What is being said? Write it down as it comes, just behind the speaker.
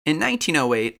In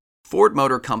 1908, Ford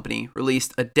Motor Company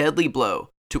released a deadly blow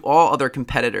to all other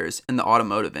competitors in the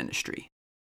automotive industry,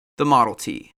 the Model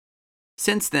T.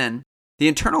 Since then, the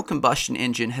internal combustion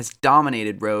engine has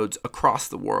dominated roads across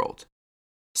the world.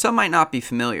 Some might not be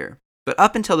familiar, but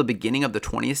up until the beginning of the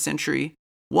 20th century,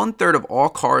 1/3 of all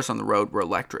cars on the road were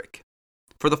electric.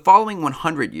 For the following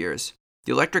 100 years,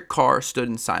 the electric car stood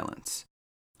in silence.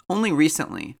 Only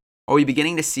recently are we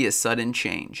beginning to see a sudden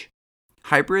change.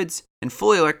 Hybrids and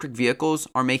fully electric vehicles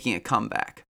are making a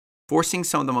comeback, forcing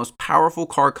some of the most powerful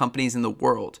car companies in the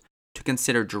world to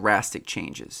consider drastic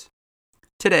changes.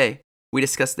 Today, we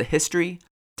discuss the history,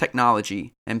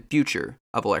 technology, and future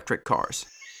of electric cars.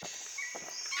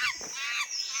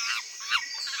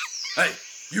 Hey,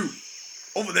 you!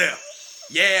 Over there!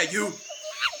 Yeah, you!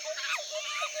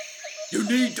 You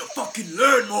need to fucking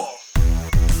learn more!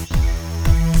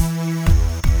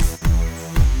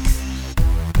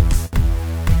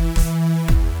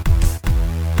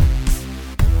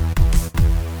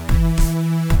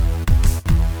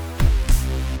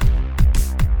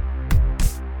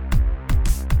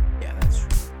 Yeah, that's true.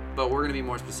 But we're going to be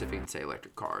more specific and say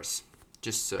electric cars,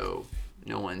 just so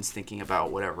no one's thinking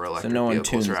about whatever electric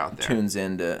vehicles are out there. Tunes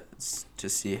in to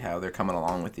see how they're coming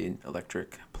along with the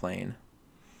electric plane.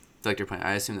 The electric plane,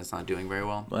 I assume that's not doing very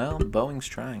well. Well, Boeing's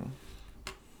trying.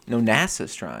 No,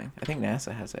 NASA's trying. I think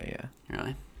NASA has a.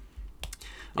 Really?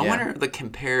 I wonder the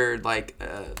compared like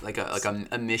a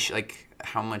emission, like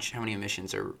how many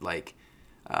emissions are like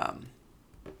how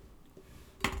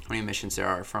many emissions there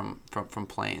are from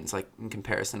planes, like in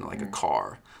comparison to like a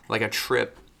car, like a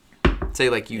trip,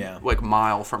 say like like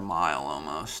mile for mile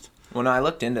almost. Well, no, I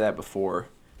looked into that before.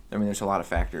 I mean, there's a lot of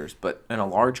factors, but in a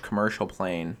large commercial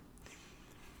plane,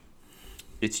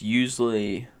 it's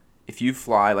usually, if you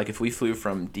fly, like if we flew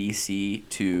from DC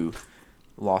to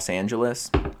Los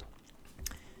Angeles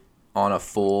on a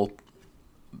full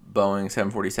Boeing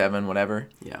 747, whatever,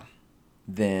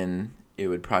 then it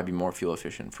would probably be more fuel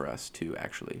efficient for us to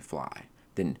actually fly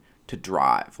than to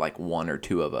drive like one or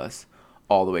two of us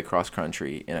all the way cross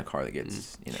country in a car that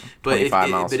gets 25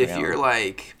 miles per But if gallon. you're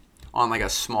like on like a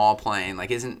small plane, like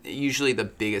isn't usually the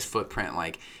biggest footprint,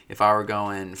 like if I were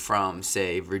going from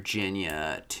say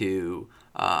Virginia to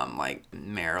like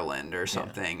Maryland or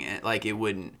something, like it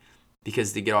wouldn't,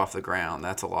 because to get off the ground,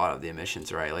 that's a lot of the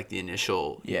emissions, right? Like the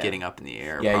initial getting up in the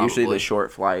air. Yeah, probably. usually the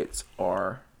short flights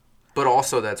are. But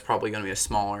also that's probably going to be a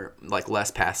smaller, like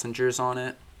less passengers on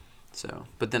it. So,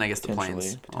 but then I guess the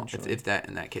plane's, if that,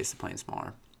 in that case, the plane's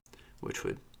smaller, which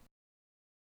would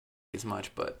as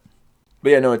much, but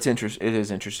yeah, no, it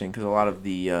is interesting because a lot of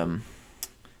the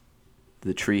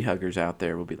tree huggers out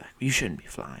there will be like, you shouldn't be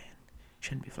flying.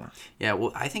 Yeah,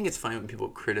 well, I think it's funny when people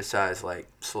criticize like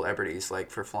celebrities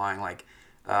like for flying, like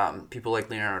people like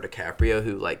Leonardo DiCaprio,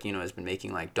 who like has been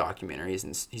making like documentaries,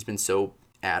 and he's been so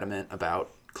adamant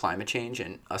about climate change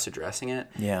and us addressing it.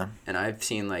 Yeah. And I've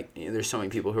seen like there's so many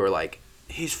people who are like,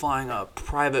 he's flying a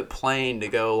private plane to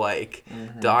go like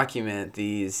document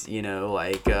these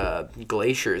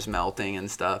glaciers melting and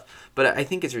stuff. But I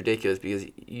think it's ridiculous because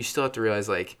you still have to realize,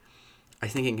 like, I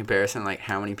think in comparison, like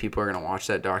how many people are going to watch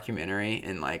that documentary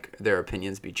and like their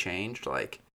opinions be changed,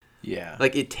 like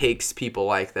it takes people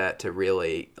like that to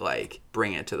really like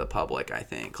bring it to the public, I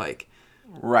think. Like,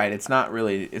 right, it's not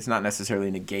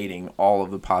necessarily negating all of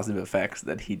the positive effects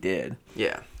that he did.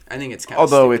 Yeah, I think it's kind of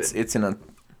although stupid. it's in a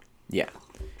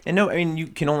and no, I mean, you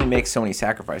can only make so many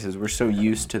sacrifices. We're so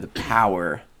used to the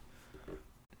power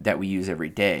that we use every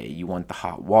day. You want the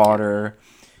hot water,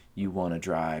 you want to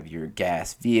drive your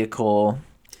gas vehicle,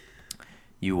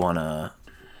 you want to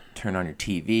turn on your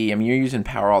TV. I mean, you're using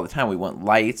power all the time. We want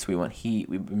lights, we want heat.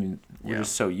 We're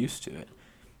just so used to it.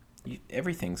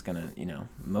 Everything's gonna,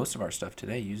 most of our stuff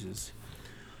today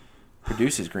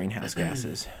produces greenhouse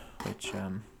gases, which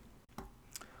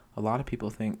a lot of people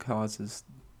think causes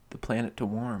the planet to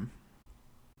warm.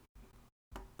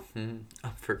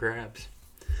 Up for grabs.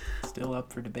 Still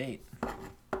up for debate.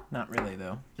 Not really,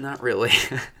 though. Not really.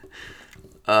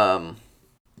 So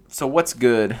what's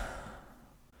good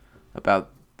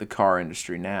about the car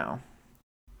industry now?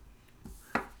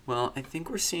 Well, I think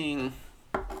we're seeing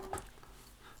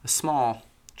a small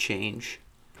change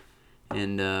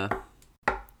in the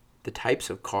types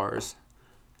of cars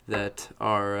that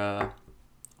are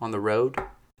on the road,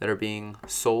 that are being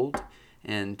sold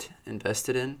and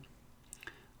invested in.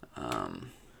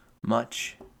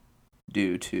 Much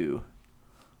due to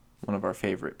one of our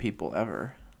favorite people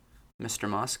ever, Mr.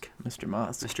 Musk.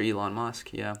 Mr. Elon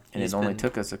Musk, yeah. And it only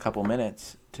took us a couple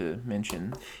minutes to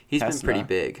mention He's Tesla. been pretty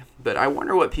big. But I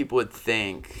wonder what people would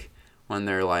think when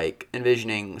they're like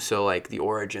envisioning, so like the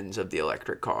origins of the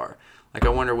electric car. Like, I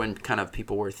wonder when kind of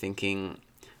people were thinking,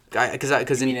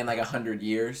 because You mean in like 100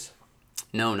 years?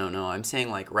 no, I'm saying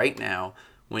like right now,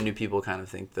 when do people kind of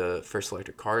think the first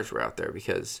electric cars were out there?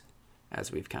 Because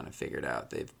as we've kind of figured out,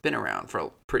 they've been around for a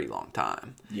pretty long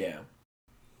time. Yeah.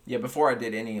 Yeah, before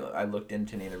I looked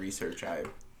into any of the research,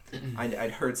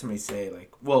 I'd heard somebody say,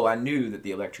 like, well, I knew that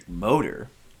the electric motor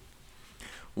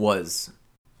was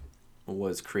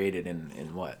created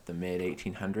in what, the mid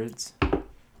 1800s?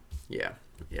 Yeah.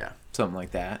 Something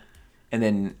like that. And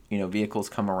then, vehicles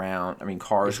come around,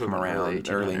 cars come around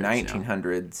early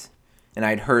 1900s. And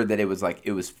I'd heard that it was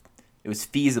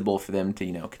feasible for them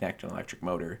to, connect an electric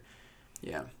motor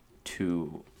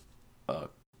to a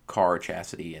car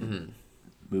chassis and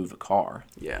move a car.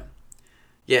 Yeah,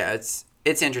 it's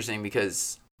interesting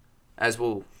because, as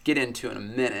we'll get into in a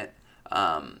minute,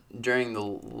 during the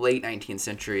late 19th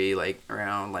century, like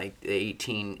around like the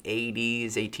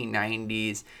 1880s,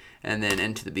 1890s, and then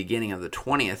into the beginning of the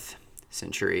 20th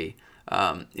century,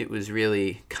 it was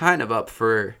really kind of up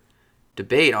for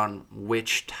debate on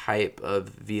which type of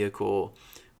vehicle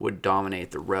would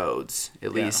dominate the roads,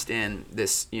 at least in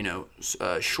this,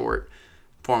 short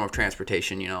form of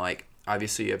transportation. Like,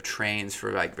 obviously you have trains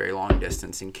for like very long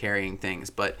distance and carrying things,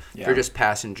 but for just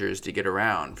passengers to get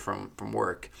around from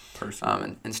work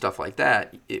and stuff like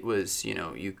that, it was,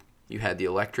 you had the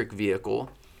electric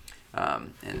vehicle,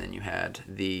 and then you had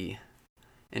the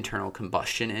internal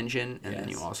combustion engine, and then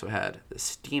you also had the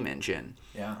steam engine,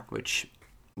 which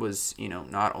was,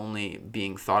 not only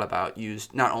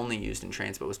used in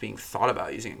trains, but was being thought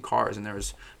about using in cars, and there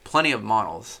was plenty of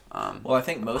models. Well, I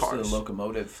think most of the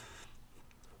locomotive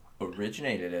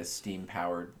originated as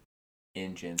steam-powered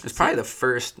engines. It's probably the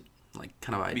first, like,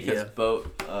 kind of idea.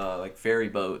 Because ferry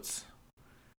boats,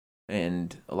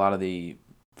 and a lot of the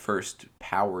first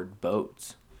powered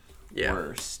boats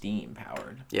were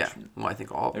steam-powered. Yeah, well, I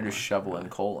think all of them. They're just shoveling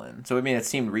coal in. So, it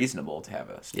seemed reasonable to have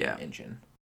a steam engine.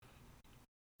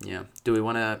 Yeah. Do we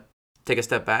want to take a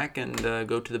step back and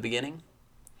go to the beginning?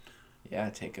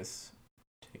 Yeah, take us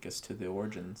to the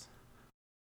origins.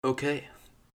 Okay.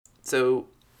 So,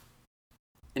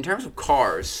 in terms of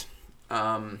cars,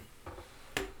 so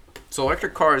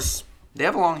electric cars, they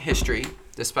have a long history,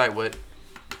 despite what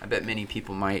I bet many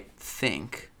people might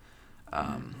think.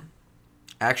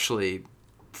 Actually,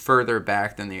 further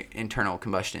back than the internal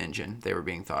combustion engine, they were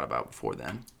being thought about before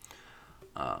then.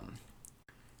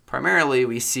 Primarily,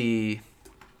 we see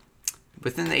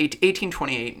within the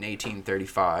 1828 and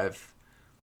 1835,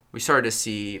 we started to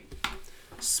see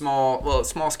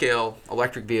small-scale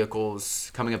electric vehicles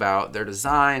coming about, their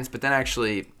designs, but then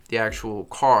actually the actual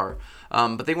car.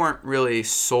 But they weren't really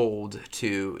sold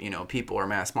to, people or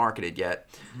mass marketed yet.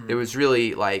 It was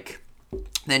really like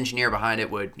the engineer behind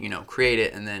it would, create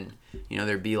it, and then,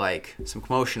 there'd be like some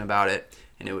commotion about it,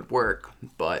 and it would work.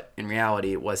 But in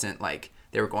reality, it wasn't like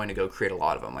they were going to go create a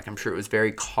lot of them. Like, I'm sure it was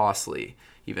very costly,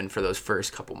 even for those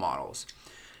first couple models.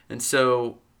 And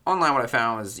so online, what I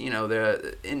found was,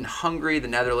 in Hungary, the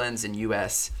Netherlands, and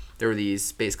U.S., there were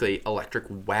these basically electric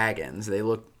wagons. They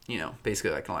look,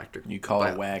 basically like an electric. You call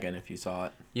it a wagon if you saw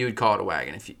it. You would call it a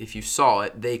wagon if you saw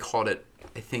it. They called it.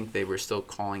 I think they were still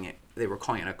calling it. They were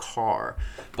calling it a car,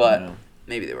 but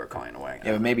maybe they were calling it a wagon.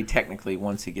 Yeah, but maybe technically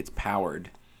once it gets powered,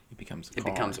 it becomes a car. It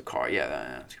becomes a car. Yeah,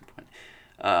 that's a good point.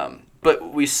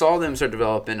 But we saw them start to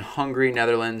develop in Hungary,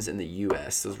 Netherlands, and the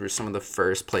U.S. Those were some of the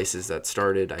first places that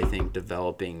started, I think,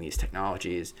 developing these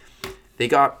technologies. They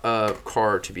got a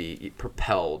car to be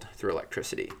propelled through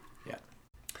electricity. Yeah.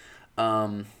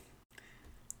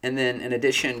 And then, in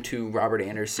addition to Robert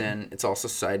Anderson, it's also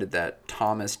cited that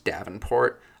Thomas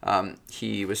Davenport,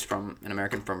 he was an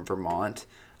American from Vermont.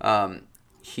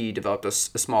 He developed a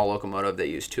small locomotive that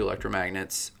used 2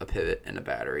 electromagnets, a pivot, and a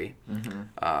battery.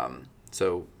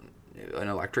 So an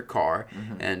electric car.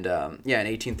 And in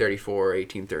 1834,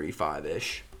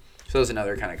 1835-ish. So there's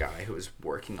another kind of guy who was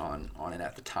working on it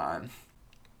at the time.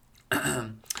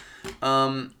 And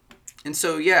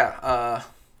so, I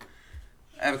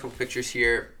have a couple pictures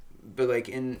here, but like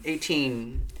in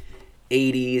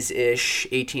 1880s-ish,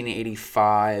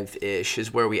 1885-ish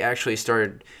is where we actually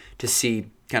started to see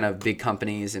kind of big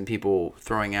companies and people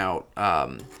throwing out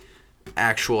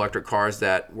actual electric cars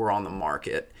that were on the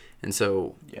market. And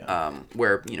so,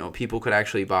 where, people could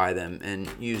actually buy them and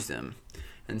use them.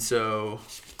 And so,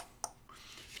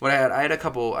 what I had a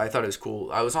couple, I thought it was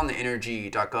cool. I was on the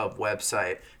energy.gov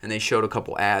website, and they showed a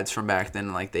couple ads from back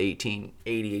then, like the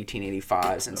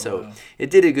 1880s. And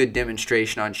it did a good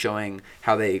demonstration on showing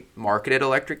how they marketed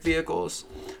electric vehicles.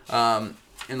 And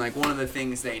like one of the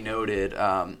things they noted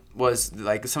was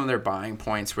like some of their buying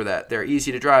points were that they're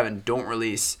easy to drive and don't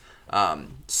release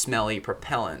smelly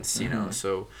propellants, you know,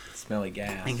 so Smelly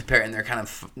gas. and they're kind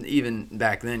of, even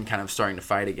back then, kind of starting to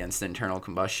fight against the internal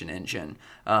combustion engine.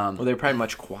 Well, they're probably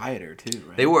much quieter too,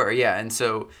 right? They were, yeah, and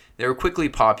so they were quickly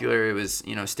popular. It was,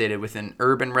 you know, stated within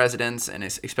urban residents and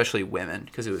especially women,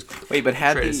 because it was. Wait, but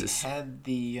had portrayed the as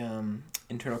this-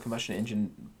 internal combustion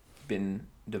engine been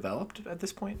developed at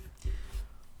this point,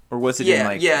 or was it Yeah, in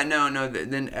like? yeah, no.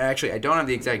 Then actually, I don't have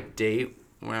the exact date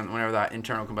whenever that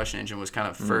internal combustion engine was kind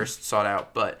of first sought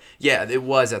out, but yeah, it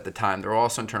was at the time. There were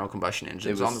also internal combustion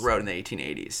engines on the road in the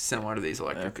 1880s, similar to these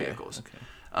electric vehicles. Okay.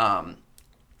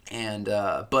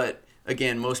 But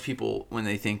again, most people, when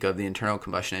they think of the internal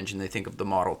combustion engine, they think of the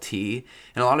Model T.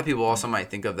 And a lot of people also might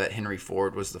think of that Henry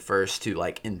Ford was the first to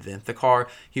like invent the car.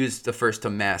 He was the first to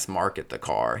mass market the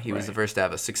car. He was the first to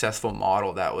have a successful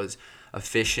model that was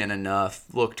efficient enough,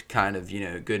 looked kind of, you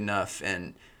know, good enough,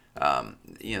 and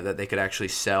you know, that they could actually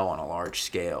sell on a large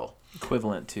scale.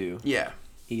 Equivalent to Yeah.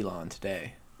 Elon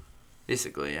today.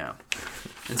 Basically, yeah.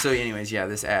 And so, anyways, yeah,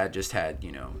 this ad just had,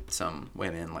 you know, some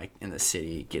women like in the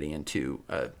city getting into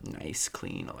a nice,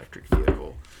 clean electric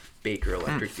vehicle. Baker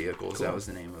Electric Vehicles. Cool. That was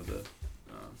the name of the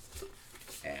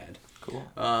ad. Cool.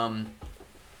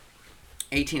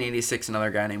 1886, another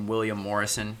guy named William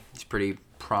Morrison. He's a pretty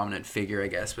prominent figure, I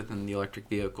guess, within the electric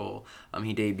vehicle.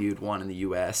 He debuted one in the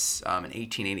U.S. In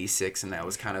 1886, and that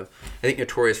was kind of, I think,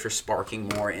 notorious for sparking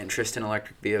more interest in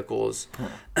electric vehicles.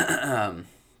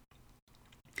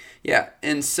 Yeah,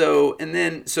 and so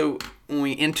when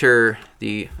we enter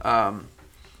the,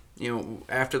 you know,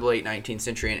 after the late 19th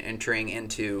century and entering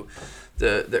into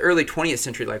the early 20th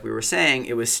century, like we were saying,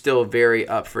 it was still very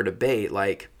up for debate.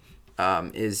 Like,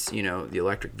 is, you know, the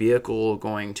electric vehicle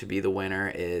going to be the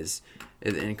winner? Is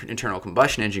the internal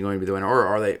combustion engine going to be the winner? Or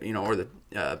are they, you know, or the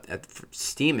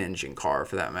steam engine car,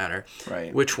 for that matter?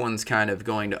 Right. Which one's kind of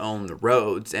going to own the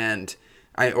roads? And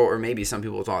or maybe some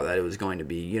people thought that it was going to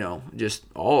be, you know, just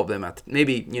all of them.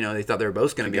 Maybe, you know, they thought they were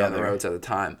both going to be on the roads at the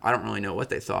time. I don't really know what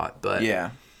they thought, but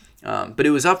Yeah. But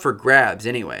it was up for grabs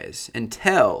anyways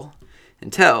until,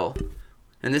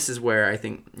 and this is where I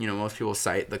think, you know, most people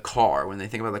cite the car. When they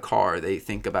think about the car, they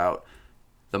think about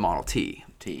the Model T.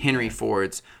 Henry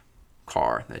Ford's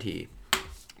car that he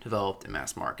developed and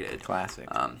mass marketed. Classic.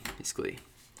 Basically.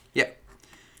 Yeah.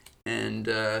 And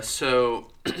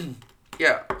so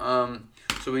yeah.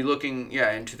 So we're looking,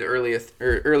 into the early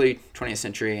 20th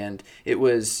century, and it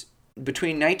was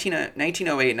between 1908 and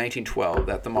 1912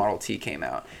 that the Model T came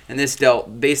out. And this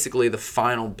dealt basically the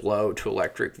final blow to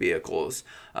electric vehicles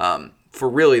for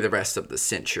really the rest of the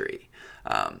century.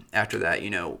 After that,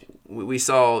 you know, we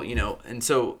saw, you know, and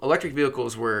so electric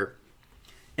vehicles were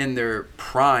in their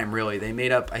prime, really. They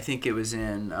made up, I think it was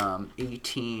in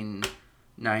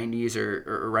 1890s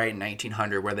or right in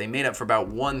 1900, where they made up for about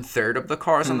 1/3 of the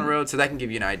cars on the road. So that can give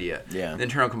you an idea. Yeah. The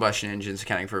internal combustion engines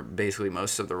accounting for basically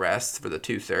most of the rest, for the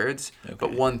 2/3,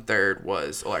 but 1/3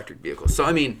 was electric vehicles. So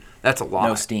I mean, that's a lot.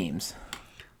 No steams.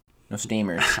 No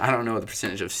steamers. I don't know what the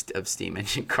percentage of steam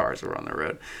engine cars were on the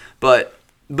road, but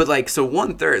like, so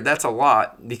 1/3, that's a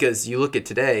lot, because you look at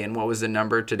today, and what was the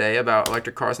number today about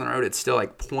electric cars on the road? It's still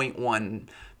like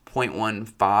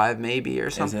 0.15 maybe or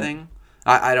something.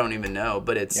 I don't even know,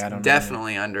 but it's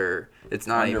definitely under. It's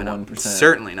not Under even 1%.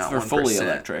 Certainly not for 1%. Fully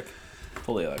electric.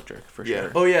 Fully electric for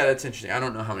sure. Oh yeah, that's interesting. I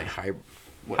don't know how many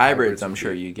Hybrids, I'm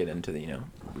sure you get into the, you know,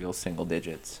 real single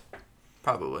digits.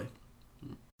 Probably.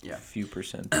 A few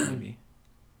percent maybe.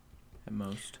 At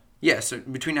most. Yeah, so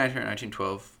between 1900 and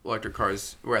 1912, electric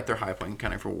cars were at their high point,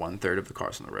 accounting for 1/3 of the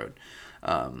cars on the road.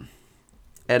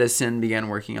 Edison began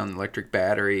working on the electric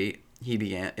battery.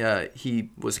 He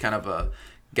was kind of a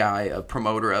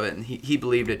promoter of it, and he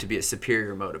believed it to be a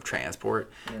superior mode of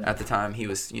transport. At the time, he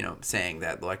was, you know, saying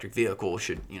that the electric vehicle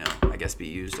should, you know, I guess, be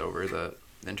used over the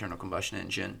internal combustion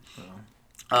engine.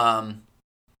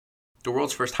 The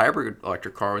world's first hybrid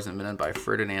electric car was invented by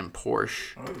Ferdinand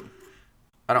Porsche.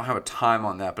 I don't have a time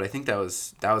on that, but I think that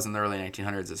was in the early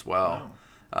 1900s as well.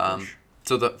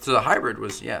 So the hybrid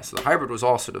was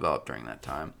also developed during that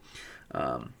time.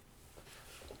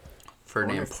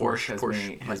 Ferdinand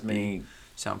Porsche has many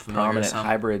sound familiar. Prominent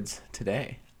hybrids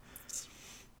today.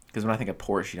 Because when I think of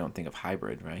Porsche, you don't think of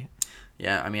hybrid, right?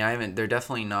 Yeah, I mean, they're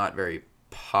definitely not very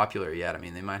popular yet. I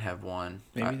mean, they might have one.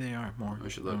 Maybe they are more.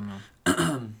 We should look.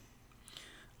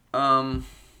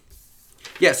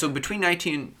 Yeah, so between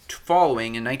 1920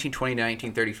 to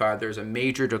 1935, there was a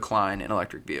major decline in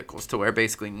electric vehicles, to where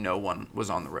basically no one was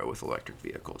on the road with electric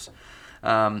vehicles.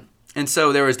 And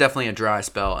so there was definitely a dry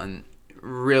spell, and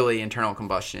really internal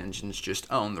combustion engines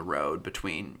just owned the road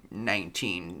between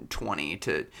 1920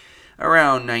 to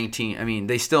around 19. I mean,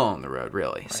 they still own the road,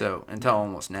 really. Right. So until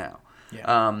almost now.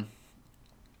 Yeah.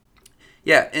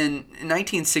 Yeah, in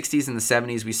 1960s and the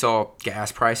 70s, we saw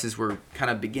gas prices were kind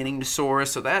of beginning to soar,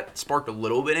 so that sparked a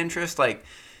little bit of interest. Like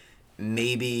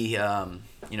maybe,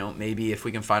 maybe if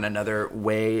we can find another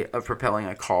way of propelling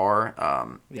a car,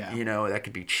 that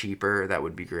could be cheaper. That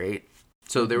would be great.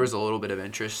 So there was a little bit of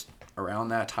interest around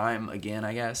that time again,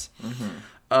 I guess.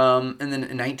 And then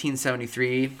in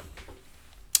 1973,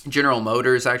 General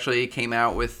Motors actually came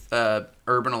out with a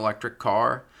urban electric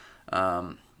car.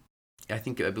 I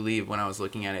believe when I was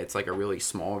looking at it, it's like a really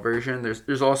small version.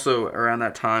 There's also around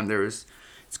that time it's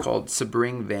called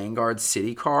Sebring Vanguard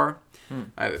City Car.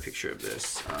 I have a picture of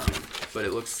this, but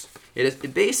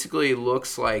it basically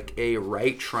looks like a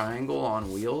right triangle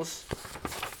on wheels.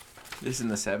 This is in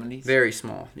the 70s? Very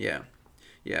small, yeah.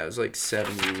 Yeah, it was like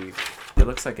 70. It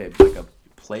looks like a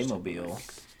Playmobil.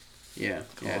 Yeah,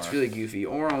 it's really goofy,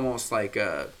 or almost like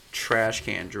a trash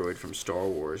can droid from Star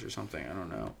Wars or something. I don't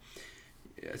know.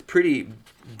 Yeah, it's pretty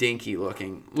dinky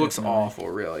looking. Looks awful,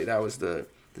 really. That was the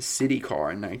city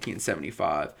car in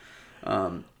 1975.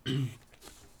 And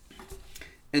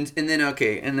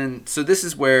then so this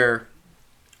is where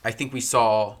I think we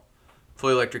saw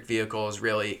fully electric vehicles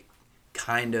really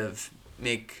kind of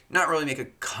not really make a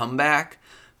comeback,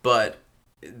 but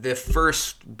the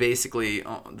first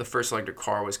electric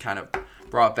car was kind of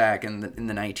brought back in the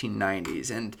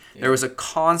 1990s, and there was a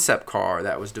concept car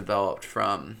that was developed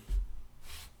from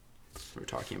we were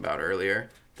talking about earlier,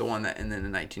 the one that, and then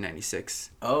in 1996.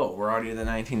 Oh, we're already in the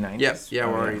 1990s? Yep. Yeah,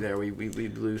 we're already there. We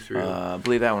blew through. I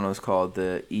believe that one was called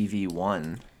the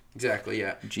EV1. Exactly,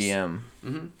 yeah. GM.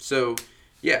 Mm-hmm. So,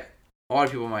 yeah, a lot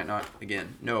of people might not,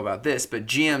 again, know about this, but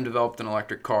GM developed an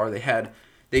electric car. They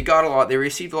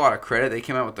received a lot of credit. They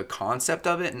came out with the concept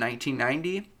of it in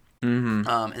 1990. Mm-hmm.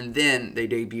 And then they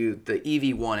debuted the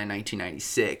EV1 in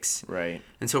 1996. Right.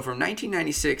 And so from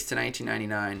 1996 to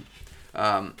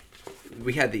 1999,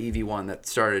 we had the EV1 that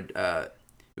started.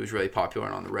 It was really popular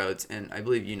and on the roads, and I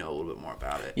believe you know a little bit more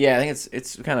about it. Yeah, I think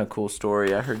it's kind of a cool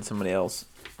story. I heard somebody else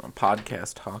on a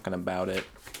podcast talking about it.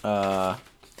 But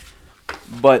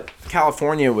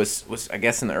California was I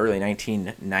guess in the early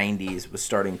 1990s was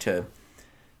starting to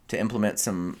implement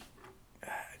some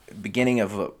beginning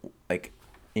of like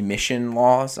emission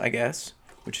laws, I guess,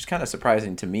 which is kind of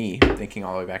surprising to me, thinking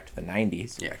all the way back to the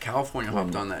 90s. Yeah, California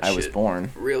hopped on that shit. I was born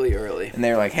really early. And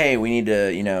they were like, hey, we need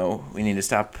to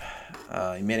stop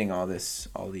emitting all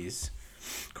these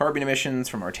carbon emissions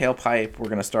from our tailpipe. We're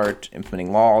going to start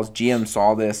implementing laws. GM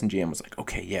saw this, and GM was like,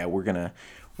 okay, yeah, we're going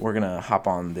to hop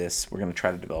on this. We're going to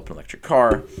try to develop an electric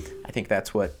car. I think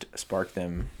that's what sparked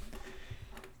them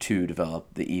to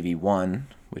develop the EV1,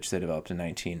 which they developed in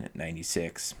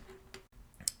 1996.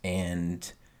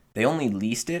 And they only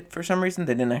leased it for some reason.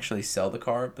 They didn't actually sell the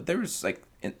car, but there was I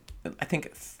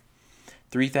think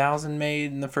 3,000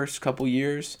 made in the first couple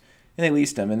years, and they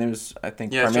leased them. And there was, I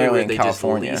think, primarily in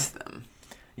California. Just leased them.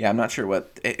 Yeah, I'm not sure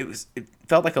what it was. It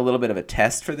felt like a little bit of a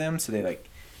test for them. So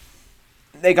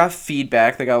they got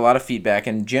feedback. They got a lot of feedback,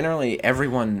 and generally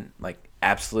everyone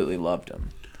absolutely loved them.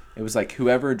 It was like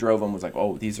whoever drove them was like,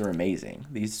 oh, these are amazing.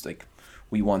 These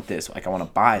we want this. I want to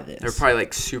buy this. They're probably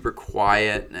super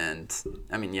quiet and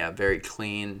very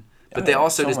clean. But they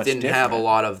also just didn't have a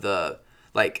lot of the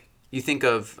you think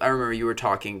of. I remember you were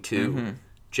talking to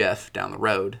Jeff down the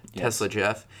road, yes. Tesla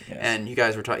Jeff, yes. And you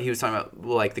guys were talking. He was talking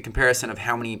about the comparison of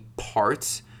how many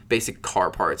parts, basic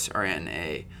car parts, are in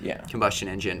a combustion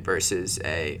engine versus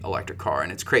a electric car,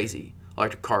 and it's crazy.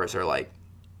 Electric cars are I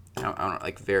don't know,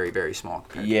 very very small.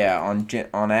 Yeah,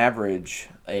 on average,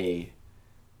 a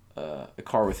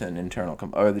car with an the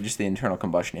internal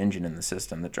combustion engine in the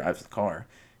system that drives the car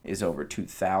is over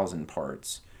 2,000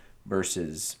 parts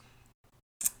versus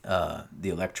the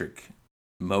electric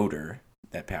motor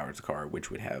that powers the car, which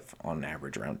would have on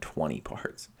average around 20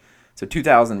 parts. So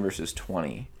 2,000 versus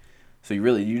 20. So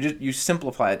you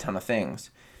simplify a ton of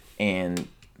things, and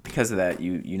because of that,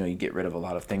 you get rid of a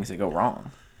lot of things that go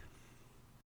wrong.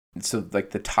 And so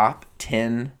the top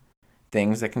 10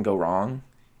 things that can go wrong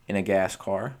in a gas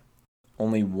car,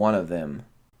 only one of them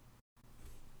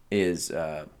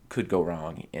could go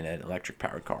wrong in an electric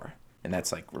powered car, and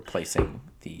that's replacing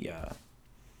the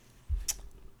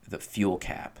fuel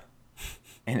cap,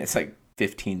 and it's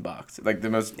 $15, the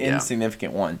most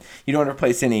insignificant one. You don't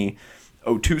replace any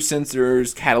O2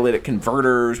 sensors, catalytic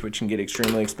converters, which can get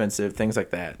extremely expensive, things like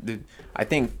that. I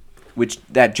think which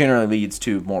that generally leads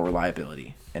to more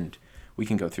reliability, and we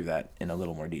can go through that in a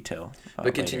little more detail.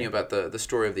 But continue about the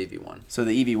story of the EV1. So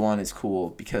the EV1 is cool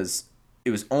because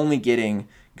it was only getting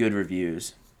good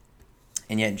reviews,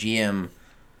 and yet GM,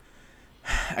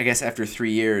 I guess after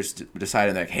 3 years,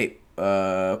 decided hey,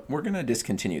 we're gonna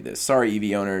discontinue this. Sorry,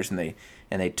 EV owners, and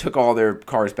they took all their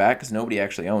cars back because nobody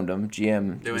actually owned them.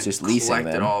 GM was just leasing them.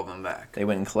 Collected all of them back. They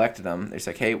went and collected them. They're just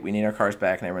like, hey, we need our cars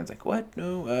back, and everyone's like, what?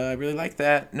 No, I really like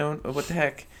that. No, what the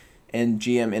heck? And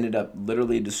GM ended up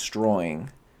literally destroying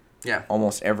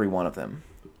almost every one of them.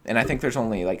 And I think there's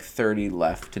only like 30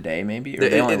 left today, maybe. Or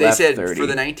they only left said 30. For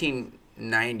the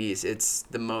 1990s, it's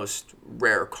the most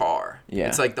rare car. Yeah.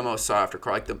 It's like the most sought after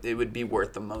car. Like it would be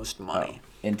worth the most money. Oh.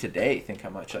 And today, think how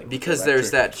much like because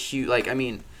there's that huge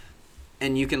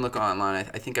and you can look online.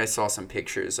 I think I saw some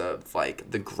pictures of like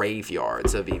the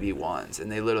graveyards of EV1s,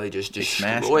 and they literally just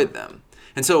destroyed them.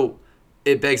 And so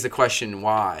it begs the question,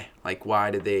 why? Like, why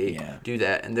did they do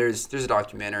that? And there's a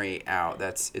documentary out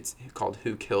it's called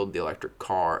 "Who Killed the Electric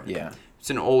Car." Yeah, it's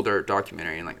an older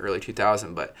documentary in like early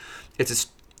 2000, but it's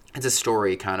a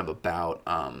story kind of about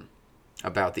the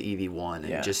EV1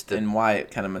 and just and why it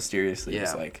kind of mysteriously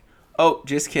was like, oh,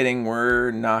 just kidding,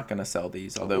 we're not gonna sell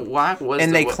these. Although why was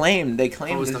they claimed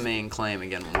what was the main claim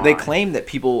again? Why? They claimed that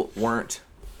people weren't.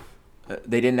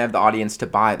 They didn't have the audience to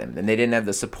buy them, and they didn't have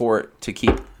the support to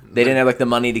keep. They didn't have like the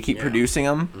money to keep producing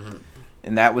them,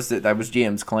 and that was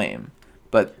GM's claim.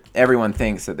 But everyone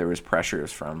thinks that there was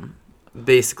pressures from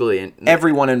basically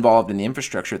everyone involved in the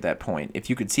infrastructure at that point. If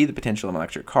you could see the potential of an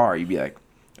electric car, you'd be like,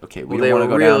 okay, we don't want to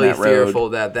go down that road. They were really fearful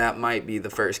that might be the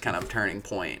first kind of turning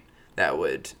point that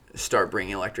would start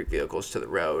bringing electric vehicles to the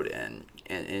road, and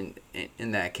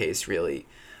in that case, really.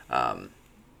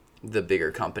 The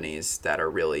bigger companies that are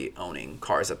really owning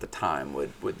cars at the time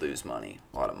would lose money,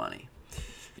 a lot of money.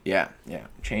 Yeah.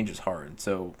 Change is hard.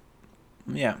 So,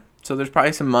 So there's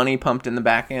probably some money pumped in the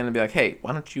back end and be like, hey,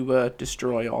 why don't you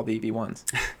destroy all the EV1s?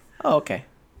 Oh, okay.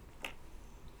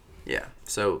 Yeah.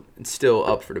 So it's still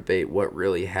up for debate what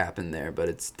really happened there, but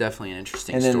it's definitely an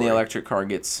interesting story. And then the electric car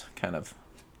gets kind of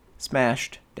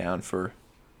smashed down for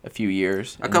a few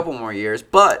years. A couple more years.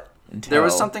 But there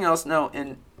was something else.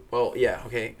 With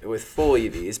full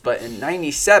EVs. But in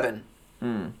 97,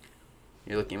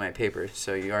 you're looking at my paper,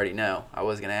 so you already know. I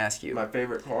was going to ask you. My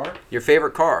favorite car? Your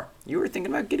favorite car. You were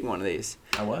thinking about getting one of these.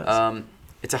 I was.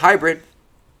 It's a hybrid,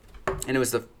 and it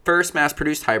was the first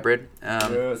mass-produced hybrid.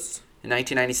 Yes. In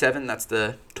 1997, that's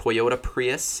the Toyota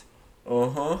Prius.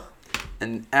 Uh-huh.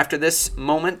 And after this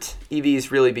moment, EVs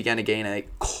really began to gain a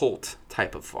cult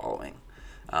type of following.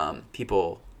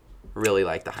 People really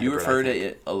like the hybrid. You refer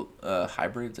to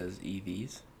hybrids as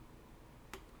EVs?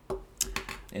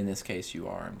 In this case, you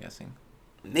are, I'm guessing.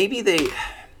 Maybe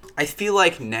I feel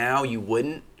like now you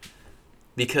wouldn't,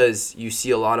 because you see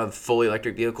a lot of fully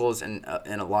electric vehicles and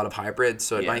a lot of hybrids,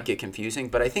 so it might get confusing.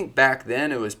 But I think back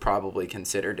then it was probably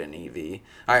considered an EV.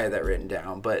 I had that written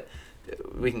down, but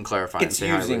we can clarify. It's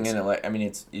using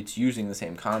it's using the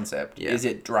same concept. Yeah.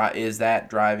 Is that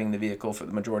driving the vehicle for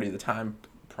the majority of the time?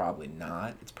 Probably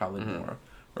not. It's probably more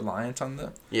reliant on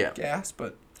the gas,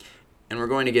 but. And we're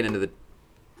going to get into the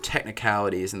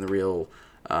technicalities and the real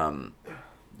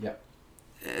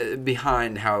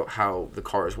behind how the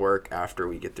cars work after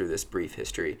we get through this brief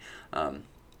history. We're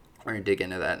going to dig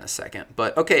into that in a second.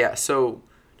 But so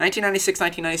 1996,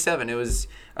 1997, it was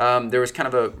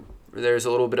there's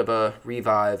a little bit of a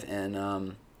revive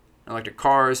in electric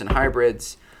cars and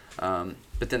hybrids,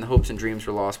 but then the hopes and dreams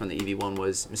were lost when the EV1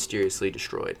 was mysteriously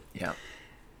destroyed. Yeah.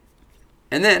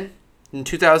 And then in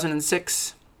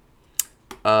 2006,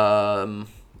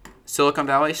 Silicon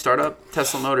Valley startup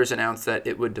Tesla Motors announced that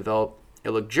it would develop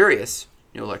a luxurious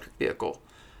new electric vehicle.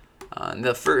 And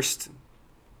the first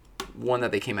one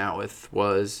that they came out with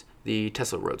was the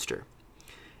Tesla Roadster.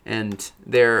 And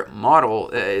their model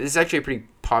is actually a pretty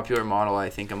popular model, I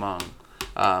think, among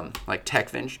like tech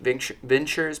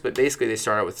ventures. But basically, they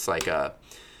start out with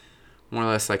more or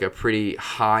less like a pretty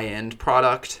high-end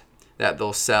product that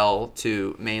they'll sell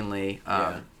to mainly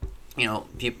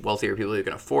wealthier people who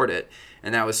can afford it.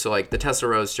 And that was so like the Tesla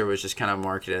Roadster was just kind of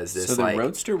marketed as this. So the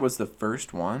Roadster was the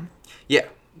first one? Yeah.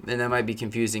 And that might be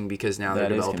confusing because now they're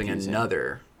developing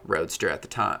another Roadster at the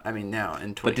time. I mean, now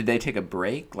in 20. But did they take a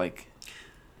break?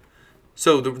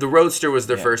 So the Roadster was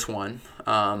their first one.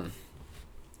 And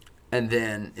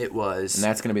then it was. And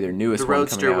that's going to be their newest one. The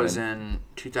Roadster was in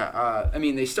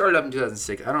 2000. They started up in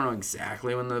 2006. I don't know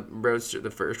exactly when the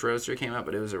first Roadster came out,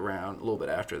 but it was around a little bit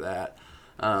after that.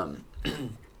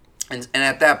 And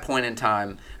at that point in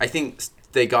time, I think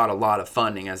they got a lot of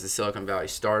funding as the Silicon Valley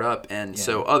startup, and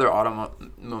so other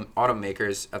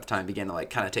automakers at the time began to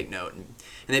kind of take note, and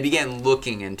they began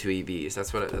looking into EVs.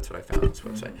 That's what I found on this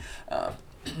website.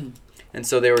 And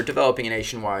so they were developing a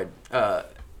nationwide,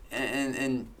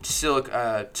 and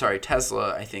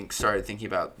Tesla, I think, started thinking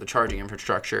about the charging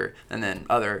infrastructure, and then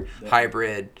other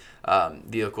hybrid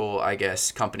vehicle, I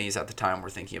guess, companies at the time were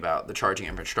thinking about the charging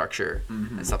infrastructure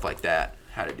and stuff like that,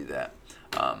 how to do that.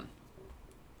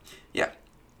 Yeah.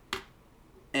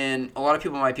 And a lot of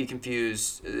people might be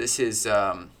confused. This is,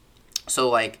 so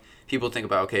like, people think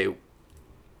about, okay,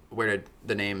 where did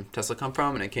the name Tesla come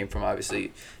from? And it came from,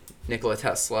 obviously, Nikola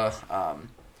Tesla.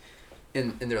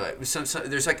 And they're like,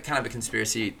 there's like kind of a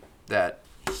conspiracy that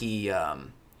he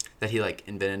like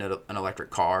invented an electric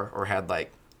car, or had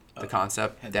like the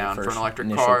concept down for an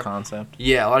electric car. Concept.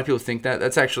 Yeah, a lot of people think that.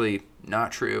 That's actually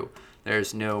not true.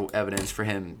 There's no evidence for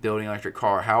him building an electric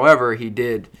car. However, he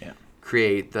did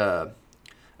create the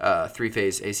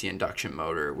three-phase AC induction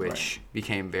motor, which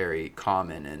became very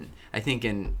common, and I think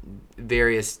in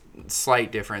various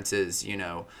slight differences,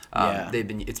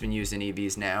 it's been used in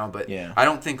EVs now, but I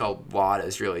don't think a lot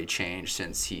has really changed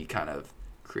since he kind of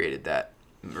created that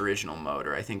original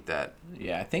motor. I think that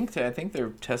I think their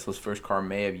Tesla's first car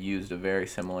may have used a very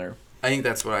similar. I think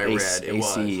that's what I read.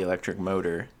 AC electric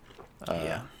motor.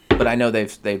 But I know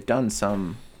they've done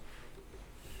some.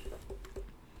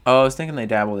 Oh, I was thinking they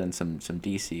dabbled in some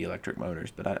DC electric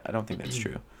motors, but I don't think that's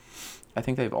true. I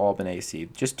think they've all been AC.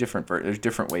 Just different. There's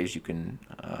different ways you can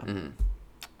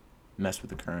mess with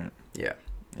the current. Yeah.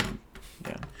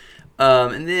 Yeah.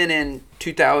 And then in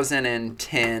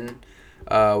 2010,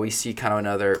 we see kind of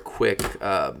another quick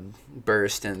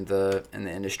burst in the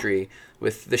industry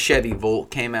with the Chevy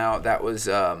Volt came out. That was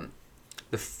the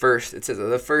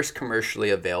first commercially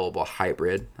available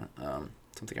hybrid.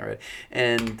 Something I read.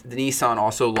 And the Nissan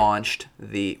also launched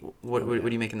the... What are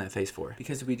you making that face for?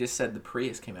 Because we just said the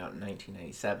Prius came out in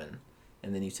 1997,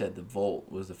 and then you said the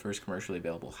Volt was the first commercially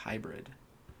available hybrid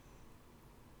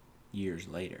years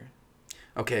later.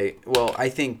 Okay, well, I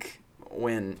think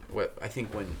when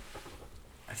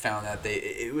I found that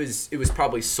it was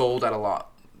probably sold at a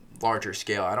lot larger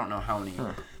scale. I don't know how many...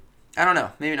 Huh. I don't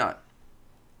know. Maybe not.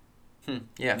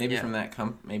 Yeah. Maybe from that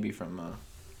maybe from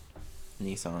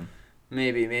Nissan.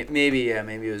 Maybe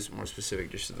it was more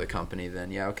specific just to the company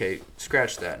then. Yeah, okay,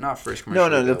 scratch that. Not first commercial.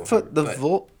 No, the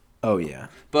Volt. Oh yeah.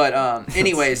 But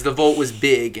anyways, the Volt was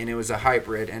big, and it was a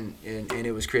hybrid, and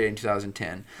it was created in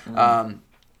 2010.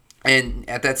 And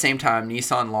at that same time,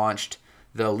 Nissan launched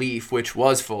the Leaf, which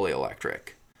was fully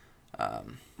electric.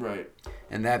 Right.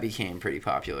 And that became pretty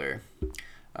popular.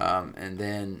 And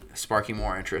then sparking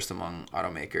more interest among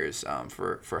automakers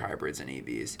for hybrids and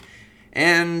EVs.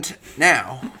 And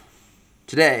now,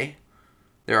 today,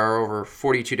 there are over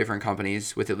 42 different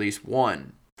companies with at least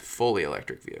one fully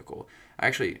electric vehicle.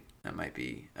 Actually, that might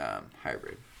be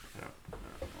hybrid. I don't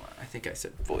know. I think I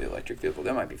said fully electric vehicle.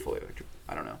 That might be fully electric.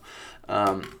 I don't know.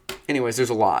 Anyways, there's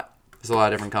a lot. There's a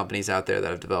lot of different companies out there that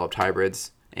have developed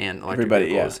hybrids and electric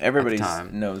vehicles. Everybody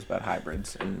knows about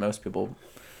hybrids, and most people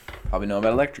probably know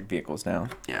about electric vehicles now.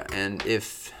 Yeah, and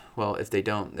if they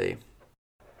don't, they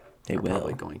are will.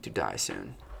 Probably going to die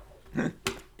soon.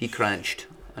 Be crunched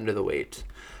under the weight.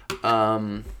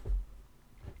 I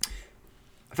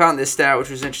found this stat, which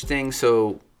was interesting.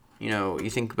 So, you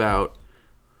think about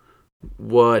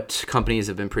what companies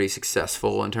have been pretty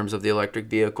successful in terms of the electric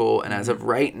vehicle. And as of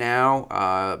right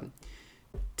now,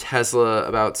 Tesla,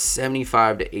 about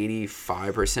 75 to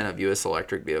 85% of U.S.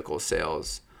 electric vehicle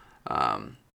sales are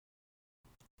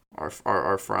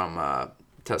from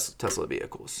Tesla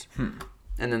vehicles.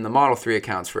 And then the Model 3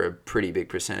 accounts for a pretty big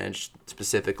percentage,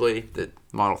 specifically the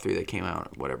Model 3 that came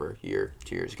out, 2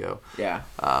 years ago. Yeah.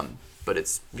 But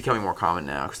it's becoming more common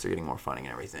now because they're getting more funding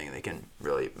and everything, and they can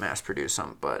really mass produce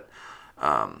them. But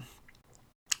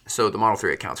so the Model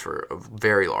 3 accounts for a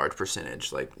very large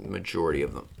percentage, like majority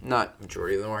of them. Not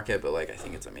majority of the market, but I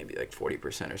think it's maybe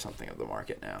 40% or something of the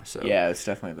market now. So yeah, it's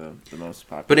definitely the most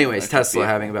popular. But anyways, Tesla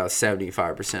having about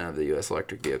 75% of the U.S.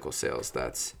 electric vehicle sales.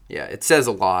 It says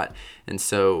a lot, and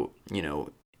so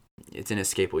it's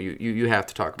inescapable. You have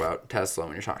to talk about Tesla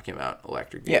when you're talking about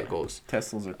electric vehicles. Yeah,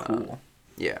 Teslas are cool.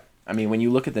 Yeah. I mean, when you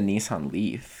look at the Nissan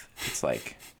Leaf, it's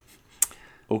like,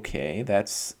 okay,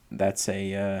 that's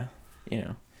a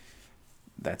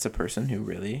that's a person who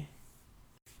really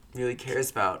cares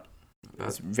about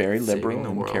it's very liberal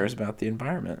and cares about the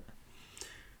environment.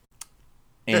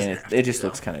 And it just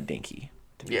looks kind of dinky.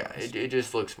 Yeah, it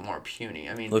just looks more puny.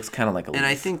 I mean, looks kind of like a Leaf. And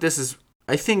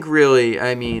I think really,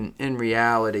 I mean, in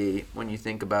reality, when you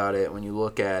think about it, when you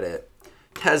look at it,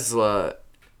 Tesla,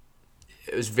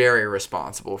 it was very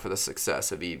responsible for the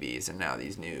success of EVs and now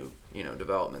these new,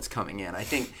 developments coming in. I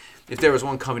think if there was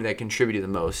one company that contributed the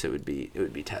most, it would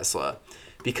be Tesla,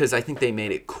 because I think they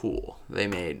made it cool. They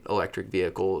made electric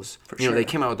vehicles. Sure. They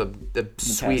came out with the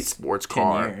sweet sports 10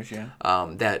 car years, yeah.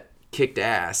 that kicked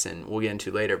ass, and we'll get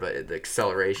into later, but the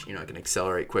acceleration, it can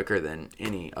accelerate quicker than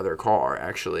any other car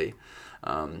actually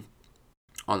on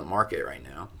the market right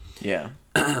now. Yeah.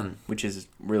 Which is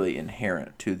really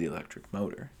inherent to the electric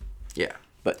motor. Yeah.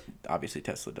 But obviously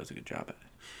Tesla does a good job at it.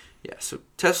 Yeah, so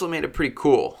Tesla made it pretty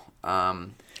cool.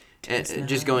 And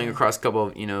just going across a couple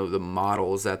of, the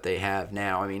models that they have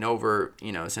now. I mean, over,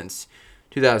 since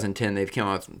 2010, they've come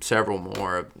out with several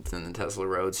more than the Tesla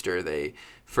Roadster. They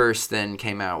first then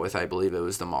came out with, I believe it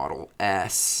was the Model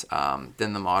S,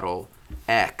 then the Model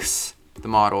X. The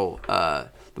Model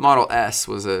S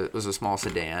was a small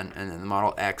sedan, and then the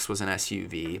Model X was an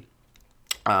SUV.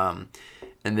 And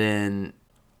then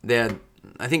they had,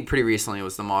 I think pretty recently it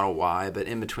was the Model Y, but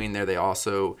in between there they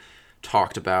also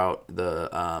talked about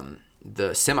the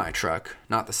semi-truck,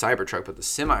 not the Cybertruck, but the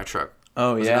semi-truck.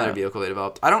 Oh, was another vehicle they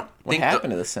developed. I don't what think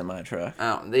happened to the semi-truck?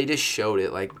 they just showed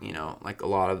it like a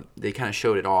lot of, they kind of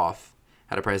showed it off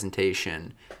at a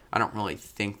presentation. I don't really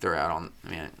think they're out on.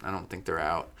 I don't think they're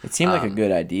out. It seemed like a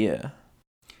good idea.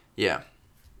 Yeah.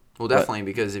 Well, definitely,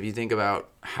 because if you think about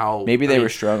how maybe they were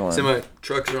struggling.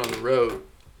 Semi-trucks are on the road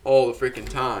all the freaking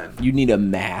time. You need a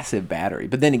massive battery,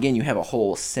 but then again, you have a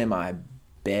whole semi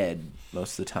bed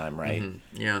most of the time, right?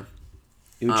 Mm-hmm. Yeah.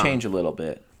 It would change a little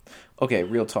bit. Okay,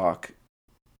 real talk.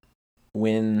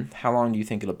 How long do you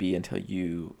think it'll be until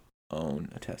you own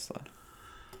a Tesla?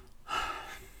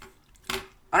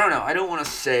 I don't know. I don't want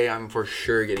to say I'm for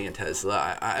sure getting a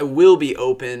Tesla. I will be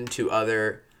open to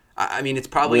other. I mean, it's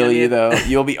probably. Will you though?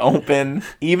 You'll be open,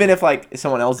 even if like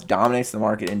someone else dominates the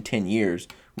market in 10 years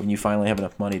when you finally have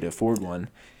enough money to afford one.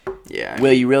 Yeah.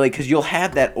 Will you really? Because you'll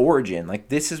have that origin. Like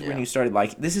this is when you started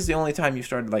this is the only time you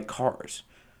started like cars.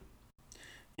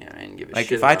 Yeah, I didn't give a like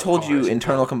shit if I about told you cars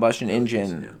internal combustion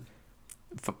engine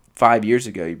 5 years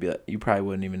ago, you probably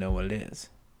wouldn't even know what it is.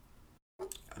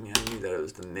 I mean, I knew that it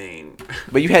was the main.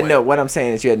 But you had what I'm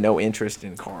saying is you had no interest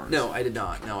in cars. No, I did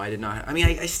not. I mean,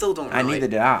 I still don't really. Neither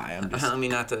did I. I'm just. I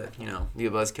mean, not to be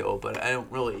a buzzkill, but I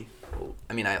don't really.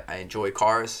 I mean, I enjoy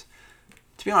cars.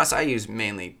 To be honest, I use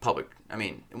mainly public. I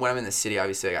mean, when I'm in the city,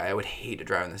 obviously, I would hate to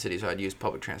drive in the city, so I'd use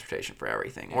public transportation for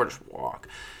everything, or just walk.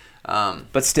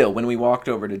 But still, when we walked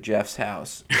over to Jeff's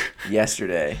house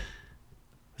yesterday,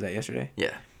 was that yesterday?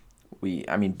 Yeah.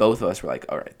 Both of us were like,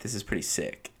 all right, this is pretty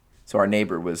sick. So our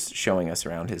neighbor was showing us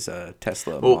around his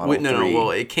Tesla Model 3.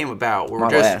 Well, it came about.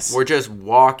 S. We're just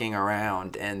walking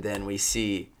around, and then we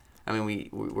see. I mean,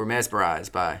 we're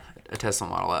mesmerized by a Tesla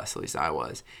Model S. At least I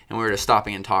was, and we were just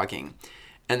stopping and talking.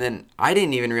 And then I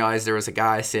didn't even realize there was a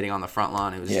guy sitting on the front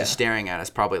lawn who was just staring at us,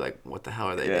 probably like, "What the hell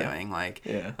are they doing?" Like,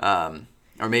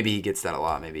 or maybe he gets that a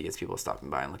lot. Maybe he gets people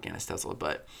stopping by and looking at his Tesla.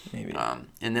 But maybe.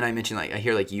 And then I mentioned I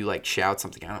hear you shout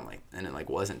something out. I'm like, and it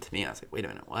wasn't to me. I was like, wait a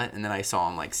minute, what? And then I saw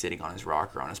him sitting on his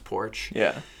rocker on his porch.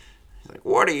 Yeah. He's like,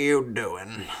 what are you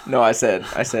doing? No, I said,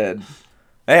 hey,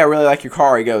 I really like your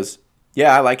car. He goes,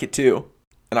 yeah, I like it too.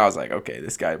 And I was like, okay,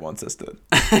 this guy wants us to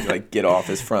get off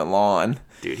his front lawn.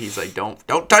 Dude, he's like, don't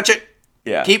touch it.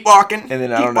 Yeah. Keep walking. And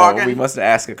then I don't know, we must have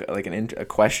asked a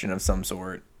question of some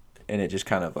sort, and it just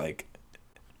kind of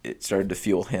it started to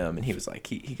fuel him, and he was like,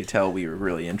 he could tell we were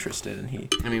really interested, and he.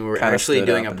 I mean, we were actually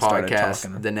doing a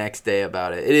podcast the next day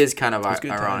about it. It is kind of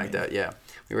ironic that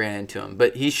we ran into him,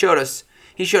 but he showed us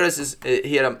he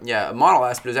had a Model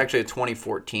S, but it was actually a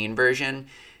 2014 version,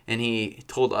 and he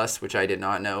told us, which I did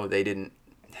not know, you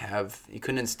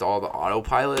couldn't install the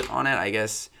autopilot on it. I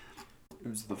guess it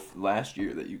was the last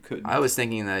year that you couldn't. I was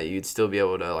thinking that you'd still be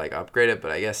able to upgrade it, but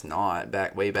I guess not.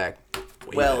 Way back.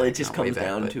 It just comes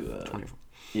down to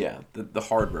the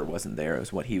hardware wasn't there,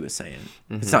 is what he was saying.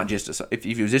 Mm-hmm. It's not just if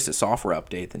it was just a software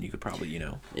update, then you could probably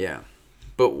Yeah,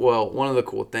 but one of the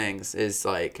cool things is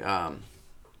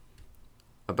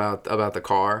about the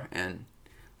car, and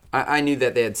I knew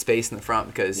that they had space in the front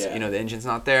because the engine's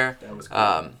not there. That was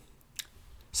cool.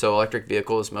 So electric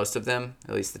vehicles, most of them,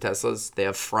 at least the Teslas, they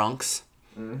have frunks.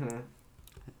 Mm-hmm.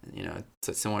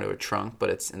 It's similar to a trunk, but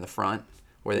it's in the front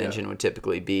where the engine would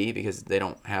typically be because they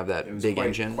don't have that big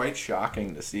engine. Quite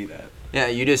shocking to see that. Yeah,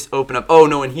 you just open up. Oh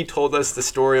no! And he told us the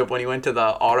story of when he went to the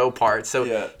auto parts.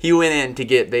 So he went in to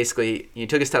get he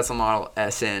took his Tesla Model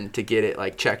S in to get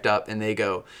it checked up, and they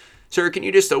go, "Sir, can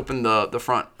you just open the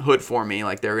front hood for me?"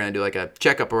 They were gonna do a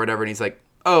checkup or whatever, and he's like,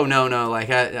 "Oh no, I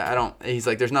don't." He's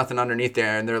like, "There's nothing underneath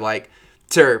there," and they're like,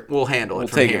 "Sir, we'll handle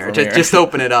it from here. Just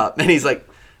open it up." And he's like,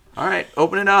 all right,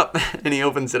 open it up. And he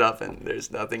opens it up, and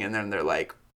there's nothing in there, and they're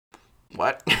like,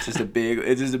 what? It's just a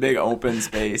big open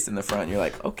space in the front. You're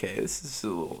like, okay, this is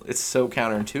it's so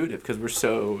counterintuitive because we're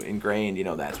so ingrained,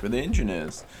 that's where the engine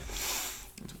is.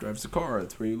 That's what drives the car.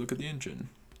 That's where you look at the engine.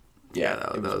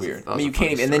 Yeah, it was weird. I mean, you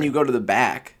can't even, and then you go to the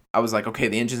back. I was like, okay,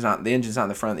 the engine's not in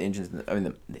the front.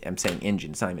 I'm saying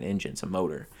engine. It's not even engine. It's a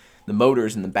motor. The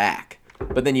motor's in the back.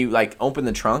 But then you like open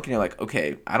the trunk and you're like,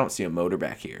 okay, I don't see a motor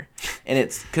back here, and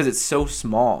it's because it's so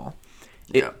small.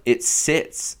 It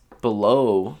sits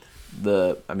below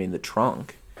the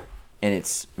trunk,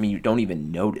 and you don't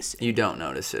even notice it. You don't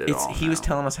notice it at all. He was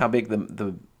telling us how big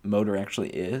the motor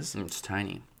actually is. It's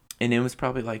tiny. And it was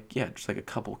probably just like a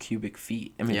couple cubic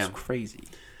feet. I mean, it's crazy.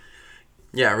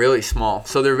 Yeah, really small.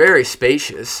 So they're very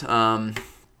spacious.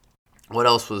 What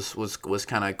else was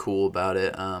kind of cool about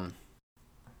it?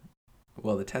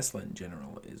 Well, the Tesla in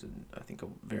general is, I think, a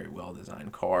very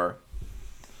well-designed car.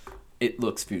 It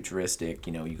looks futuristic.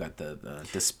 You got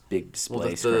this big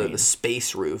display screen. The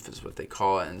space roof is what they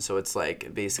call it, and so it's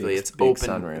like basically it's open.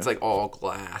 Sunroof. It's like all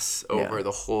glass over the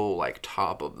whole like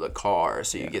top of the car,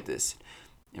 so you get this.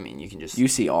 I mean, you can just... You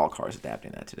see all cars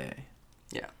adapting that today.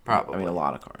 Yeah, probably. I mean, a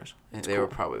lot of cars. They were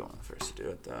probably one of the first to do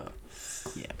it, though.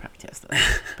 Yeah, probably Tesla.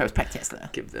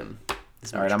 Give them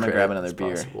all right, I'm going to grab another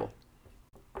beer. Possible.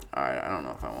 All right, I don't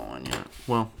know if I want one yet.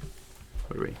 Well,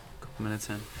 what are we? A couple minutes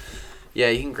in? Yeah,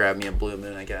 you can grab me a Blue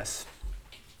Moon, I guess.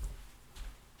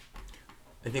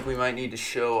 I think we might need to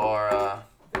show our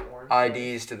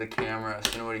IDs to the camera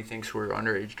so nobody thinks we're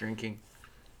underage drinking.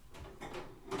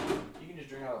 You can just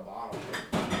drink out of the bottle.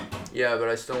 Yeah, but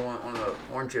I still want one of the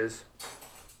oranges.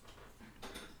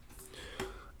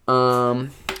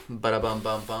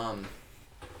 Ba-da-bum-bum-bum.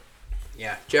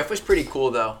 Yeah, Jeff was pretty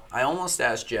cool, though. I almost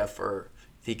asked Jeff if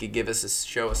he could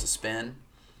show us a spin,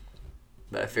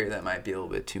 but I figured that might be a little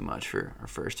bit too much for our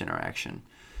first interaction.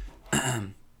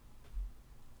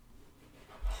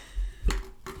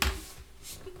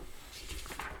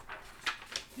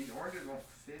 These oranges won't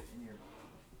fit in your...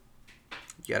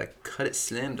 You gotta cut it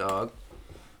slim, dog.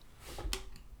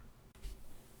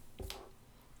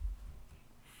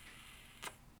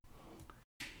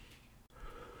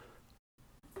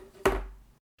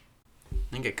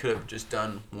 I think I could have just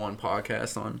done one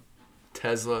podcast on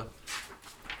Tesla.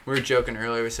 We were joking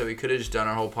earlier. We said we could have just done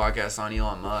our whole podcast on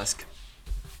Elon Musk.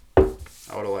 I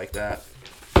would have liked that.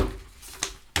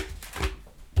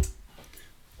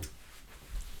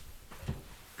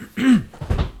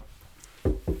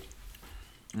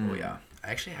 Oh, yeah.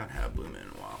 I actually haven't had a Blue Moon in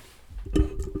a while.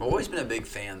 I've always been a big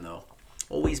fan, though.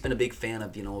 Always been a big fan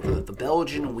of, the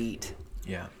Belgian wheat.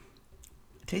 Yeah.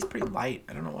 It tastes pretty light.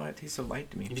 I don't know why it tastes so light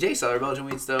to me. If you taste other Belgian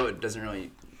wheats, though, it doesn't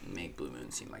really make Blue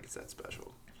Moon seem like it's that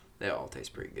special. They all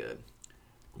taste pretty good.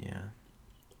 Yeah.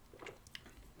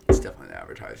 It's definitely the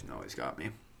advertising that always got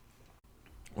me.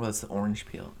 Well, it's the orange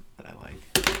peel that I like.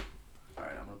 All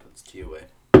right, I'm going to put this tea away.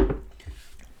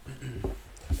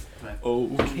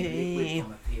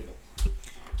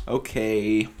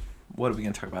 Okay. What are we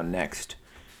going to talk about next?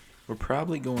 We're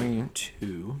probably going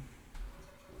to...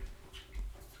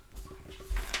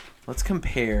 Let's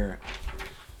compare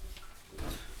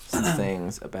some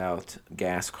things about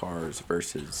gas cars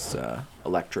versus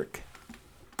electric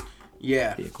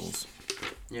vehicles.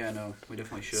 Yeah, no, we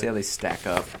definitely should. See how they stack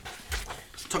up.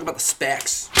 Let's talk about the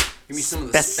specs. Give me some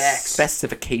of the specs.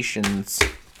 Specifications.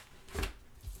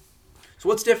 So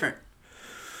what's different?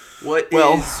 What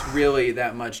is really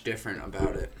that much different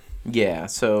about it? Yeah,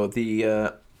 so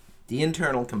the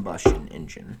internal combustion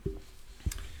engine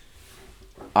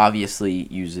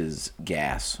obviously uses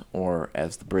gas, or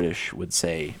as the British would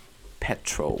say,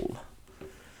 petroleum,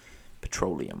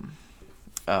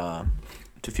 to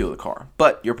fuel the car.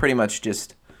 But you're pretty much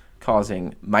just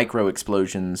causing micro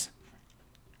explosions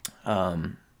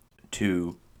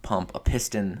to pump a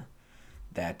piston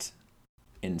that,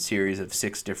 in series of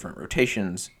 6 different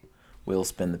rotations, will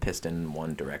spin the piston in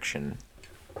one direction,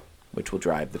 which will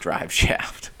drive the drive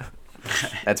shaft.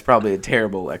 That's probably a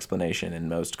terrible explanation, and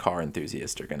most car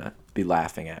enthusiasts are going to be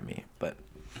laughing at me. But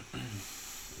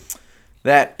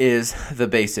that is the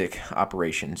basic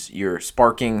operations. You're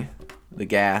sparking the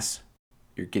gas,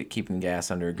 you're keeping the gas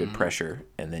under a good pressure,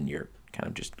 and then you're kind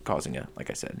of just causing a,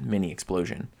 like I said, mini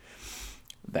explosion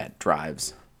that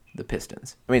drives the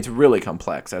pistons. I mean, it's really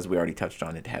complex. As we already touched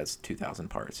on, it has 2,000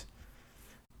 parts.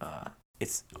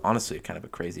 It's honestly kind of a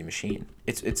crazy machine.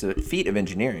 It's a feat of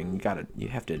engineering. You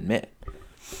have to admit,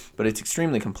 but it's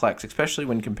extremely complex, especially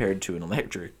when compared to an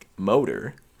electric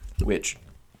motor, which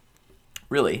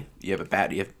really you have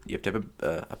you have to have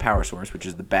a power source, which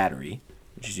is the battery,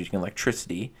 which is using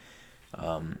electricity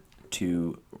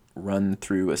to run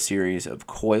through a series of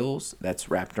coils that's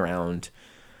wrapped around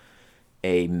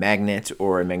a magnet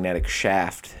or a magnetic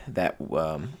shaft that,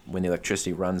 when the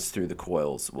electricity runs through the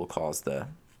coils, will cause the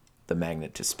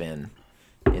magnet to spin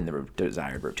in the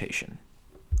desired rotation.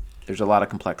 There's a lot of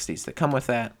complexities that come with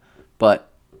that,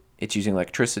 but it's using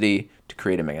electricity to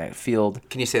create a magnetic field.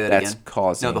 Can you say that that's again?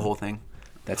 Causing, No, the whole thing.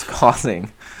 That's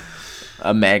causing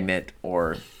a magnet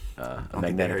or a I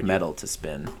magnetic metal to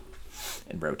spin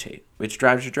and rotate, which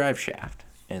drives your drive shaft,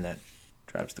 and that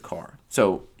drives the car.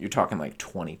 So you're talking like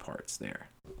 20 parts there.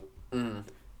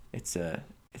 It's a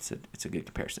good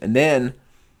comparison. And then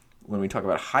when we talk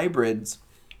about hybrids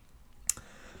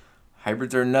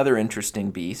are another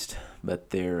interesting beast,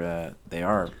 but they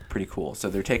are pretty cool. So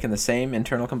they're taking the same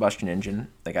internal combustion engine.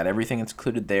 They got everything that's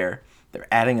included there. They're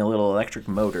adding a little electric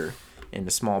motor and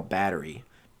a small battery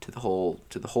to the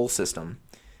whole system,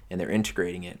 and they're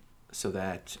integrating it so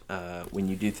that when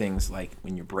you do things like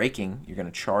when you're braking, you're going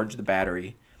to charge the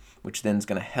battery, which then is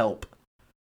going to help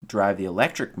drive the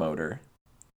electric motor,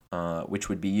 which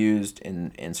would be used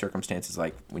in circumstances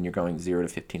like when you're going 0 to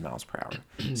 15 miles per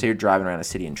hour. So you're driving around a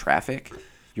city in traffic,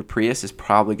 your Prius is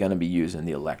probably going to be using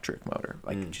the electric motor,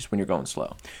 just when you're going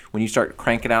slow. When you start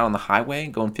cranking out on the highway,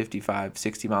 going 55,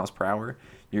 60 miles per hour,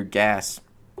 your gas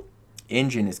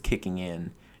engine is kicking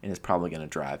in and is probably going to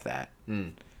drive that.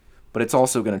 But it's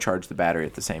also going to charge the battery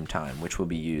at the same time, which will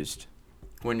be used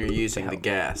When you're using the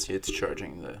gas, it's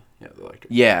charging the electric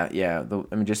Yeah.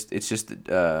 It's just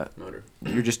motor.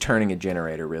 You're just turning a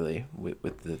generator really with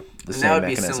the And same that would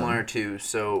mechanism. be similar to,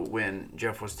 so when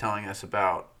Jeff was telling us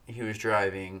about, he was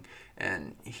driving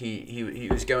and he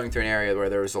was going through an area where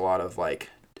there was a lot of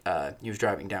he was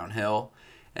driving downhill,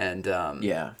 and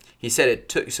he said it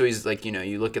took, so he's like,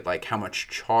 you look at like how much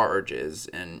charge is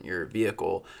in your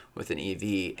vehicle with an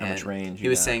EV, How much range he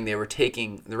was saying the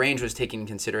range was taking in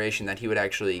consideration that he would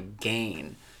actually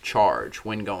gain charge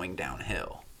when going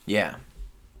downhill. Yeah,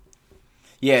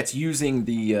 it's using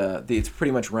it's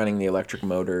pretty much running the electric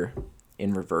motor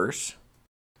in reverse,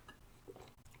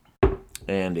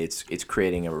 and it's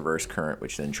creating a reverse current,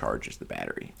 which then charges the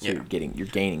battery. So you're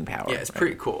gaining power. Yeah, it's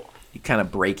pretty cool. You're kind of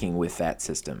braking with that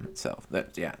system itself.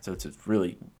 So it's a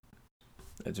really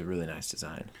nice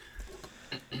design.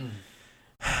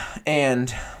 And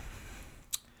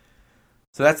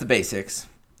so that's the basics.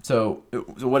 So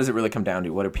what does it really come down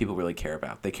to? What do people really care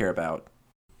about? They care about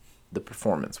the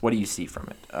performance. What do you see from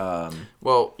it?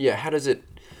 Well, yeah.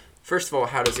 First of all,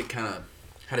 how does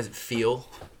it feel?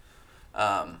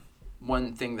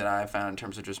 One thing that I found in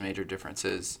terms of just major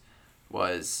differences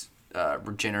was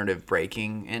regenerative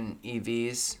braking in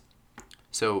EVs.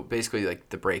 So basically, like,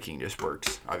 the braking just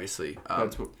works, obviously.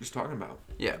 That's what you're talking about.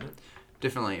 Yeah,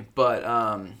 definitely. But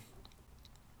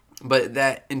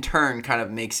that in turn kind of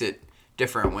makes it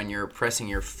different when you're pressing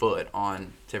your foot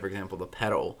on, say, for example, the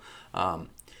pedal,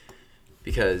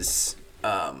 because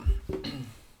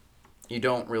you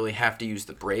don't really have to use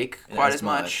the brake quite as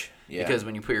much. Yeah. Because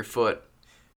when you put your foot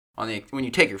when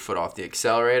you take your foot off the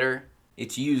accelerator,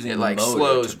 it's using it the motor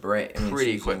slows to brake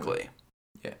pretty quickly.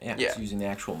 Yeah. It's using the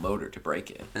actual motor to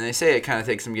brake it. And they say it kind of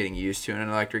takes some getting used to in an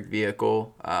electric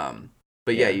vehicle.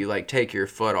 But you take your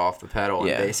foot off the pedal,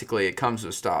 and basically it comes to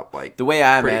a stop the way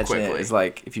I imagine it is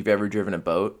like if you've ever driven a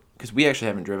boat, because we actually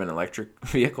haven't driven an electric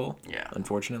vehicle,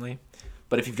 unfortunately.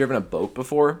 But if you've driven a boat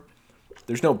before,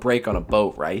 there's no brake on a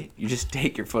boat, right? You just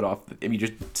take your foot off and you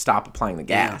just stop applying the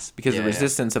gas because the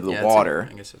resistance of the water,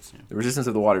 the resistance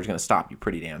of the water is going to stop you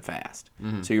pretty damn fast.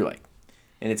 Mm-hmm. So you're like,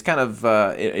 and it's kind of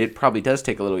it probably does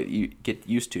take a little you get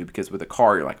used to, because with a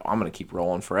car you're like, I'm going to keep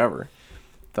rolling forever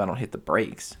if I don't hit the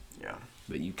brakes. Yeah.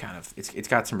 But you kind of it's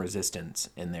got some resistance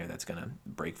in there that's going to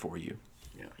brake for you.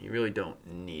 Yeah, you really don't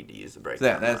need to use the brake.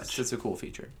 So that's a cool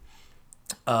feature.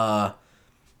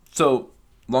 So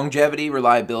longevity,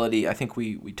 reliability, I think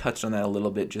we touched on that a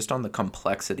little bit, just on the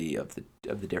complexity of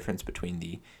the difference between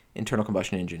the internal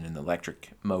combustion engine and the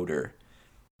electric motor.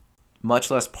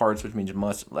 Much less parts, which means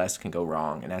much less can go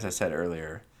wrong. And as I said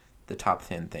earlier, the top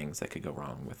 10 things that could go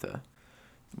wrong with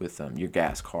your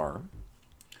gas car,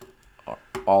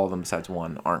 all of them besides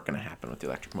one aren't going to happen with the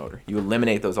electric motor. You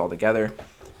eliminate those altogether.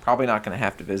 Probably not going to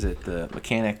have to visit the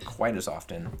mechanic quite as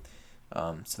often.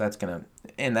 So that's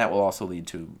and that will also lead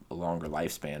to a longer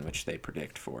lifespan, which they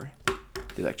predict for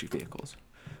the electric vehicles.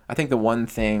 I think the one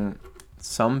thing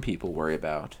some people worry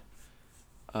about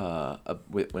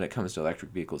when it comes to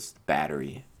electric vehicles is the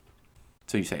battery.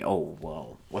 So you say, oh,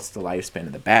 well, what's the lifespan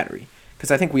of the battery? Because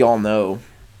I think we all know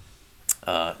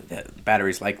that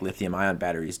batteries like lithium-ion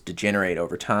batteries degenerate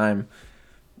over time.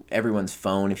 Everyone's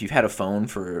phone, if you've had a phone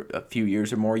for a few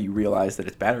years or more, you realize that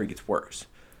its battery gets worse.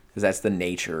 because that's the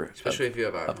nature Especially if you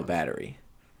have of a iPhones. battery.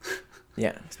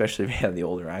 Yeah, especially if you have the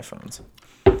older iPhones.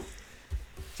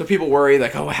 So people worry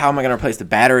like, oh, how am I going to replace the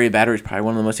battery? The battery is probably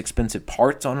one of the most expensive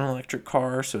parts on an electric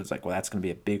car. So it's like, well, that's going to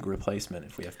be a big replacement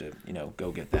if we have to,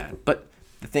 go get that. But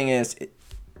the thing is,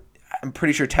 I'm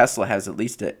pretty sure Tesla has at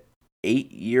least a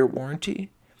 8-year warranty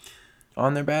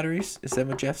on their batteries. Is that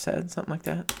what Jeff said? Something like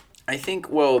that? I think,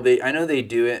 I know they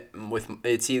do it with,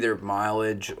 it's either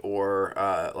mileage or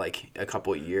like a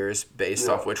couple of years based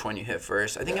off which one you hit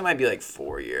first. I think it might be like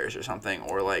 4 years or something,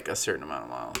 or like a certain amount of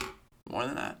miles. More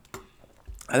than that.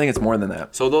 I think it's more than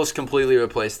that. So those completely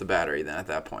replace the battery then at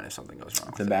that point if something goes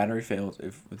wrong. If the battery fails,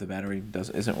 if the battery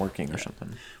isn't working or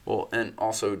something. Well, and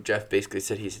also Jeff basically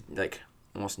said he's like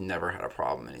almost never had a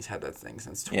problem, and he's had that thing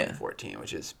since 2014,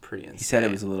 which is pretty insane. He said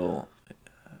it was a little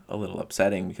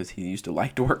upsetting because he used to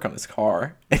like to work on his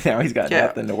car, and now he's got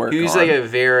nothing to work on. He was like a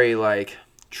very like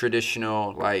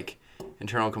traditional like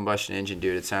internal combustion engine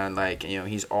dude. It sounded like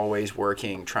he's always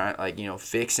working, trying like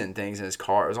fixing things in his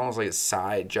car. It was almost like a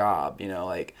side job,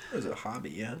 like it was a hobby,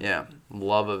 yeah. Yeah,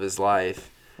 love of his life.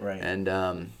 Right.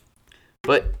 And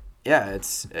but yeah,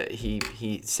 it's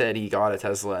he said he got a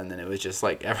Tesla, and then it was just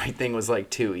like everything was like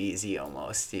too easy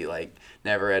almost. He like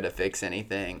never had to fix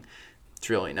anything. It's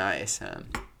really nice.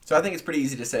 So I think it's pretty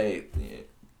easy to say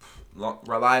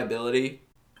reliability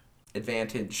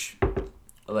advantage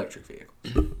electric vehicle.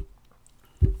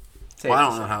 Well, I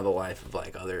don't know how the life of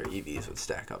like other EVs would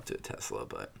stack up to a Tesla,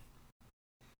 but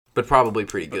probably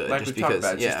pretty good. Like just we talked because,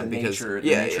 about, yeah, the because nature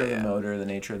of the motor, the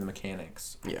nature of the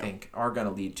mechanics, I think, are going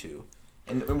to lead to.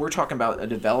 And we're talking about a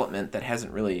development that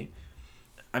hasn't really.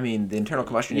 I mean, the internal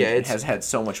combustion engine has had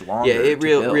so much longer. Yeah,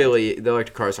 really, the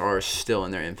electric cars are still in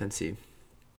their infancy,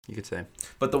 you could say.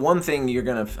 But the one thing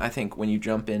I think, when you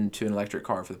jump into an electric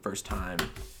car for the first time,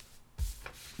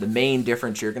 the main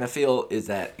difference you're going to feel is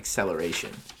that acceleration.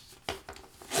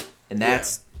 And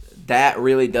that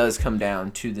really does come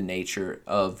down to the nature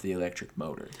of the electric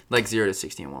motor. Like 0 to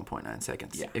 60 in 1.9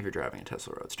 seconds if you're driving a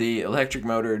Tesla Roadster. The electric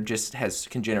motor just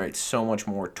can generate so much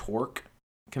more torque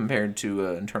compared to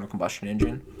an internal combustion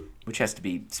engine, which has to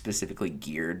be specifically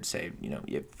geared. Say, you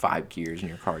have 5 gears in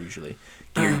your car usually.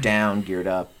 Geared down, geared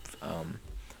up,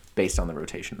 based on the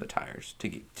rotation of the tires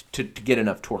to get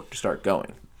enough torque to start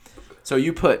going. So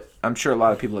I'm sure a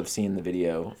lot of people have seen the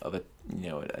video of a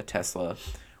Tesla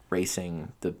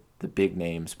racing the big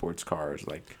name sports cars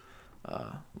like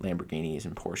Lamborghinis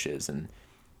and Porsches, and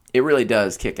it really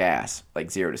does kick ass,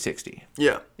 like 0 to 60.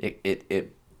 Yeah.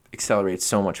 It accelerates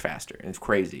so much faster, and it's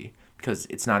crazy because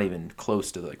it's not even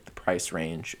close to like the price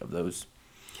range of those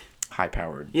high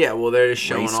powered. Yeah, well, they're just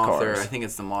showing off cars. their. I think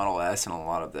it's the Model S and a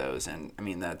lot of those, and I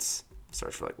mean that's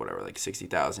starts for like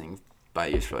 60,000. Buy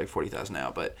used for like 40,000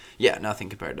 now, but yeah, nothing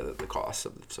compared to the cost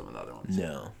of some of the other ones.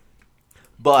 No.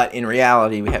 But in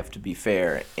reality, we have to be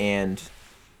fair. And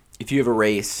if you have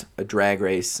a drag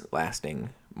race lasting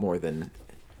more than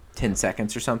 10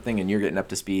 seconds or something, and you're getting up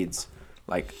to speeds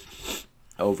like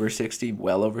over 60,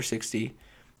 well over 60,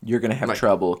 you're going to have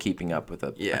trouble keeping up with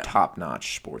a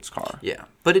top-notch sports car. Yeah.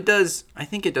 But I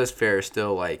think it does fare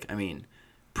still, like, I mean,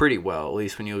 pretty well, at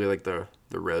least when you look at like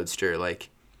the Roadster. Like,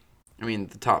 I mean,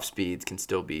 the top speeds can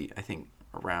still be, I think,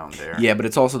 around there. Yeah, but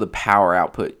it's also the power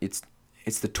output. It's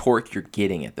the torque you're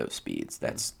getting at those speeds.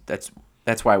 That's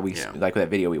why we like that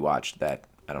video we watched. That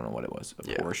I don't know what it was.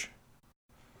 Porsche.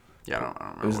 Yeah, I don't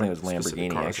remember. It was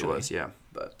Lamborghini actually. Yeah,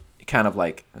 but kind of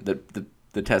like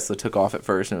the Tesla took off at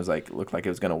first and it was like looked like it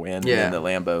was gonna win. Yeah. And then the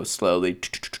Lambo slowly,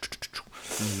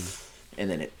 and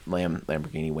then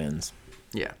Lamborghini wins.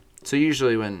 Yeah. So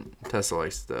usually when Tesla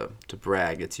likes to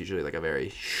brag, it's usually like a very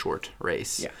short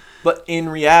race. Yeah. But in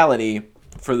reality,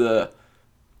 for the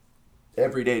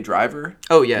everyday driver,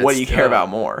 what do you care about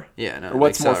more? Yeah, no. Or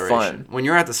what's more fun? When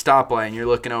you're at the stoplight and you're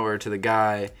looking over to the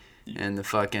guy and the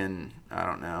fucking, I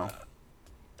don't know,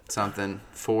 something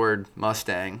Ford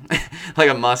Mustang, like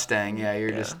a Mustang. Yeah,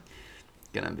 you're just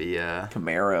gonna be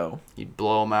Camaro. You'd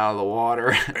blow them out of the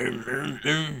water.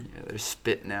 They're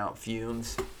spitting out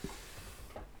fumes.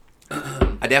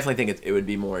 I definitely think it would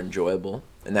be more enjoyable,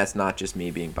 and that's not just me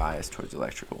being biased towards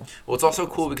electrical. Well, it's also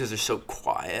cool because they're so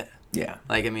quiet. Yeah.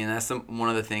 Like, I mean, that's one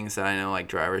of the things that I know, like,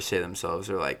 drivers say themselves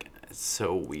are, like, it's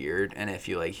so weird. And if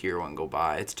you, like, hear one go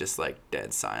by, it's just, like,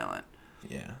 dead silent.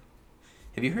 Yeah.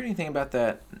 Have you heard anything about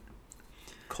that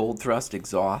cold thrust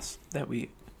exhaust that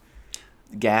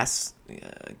gas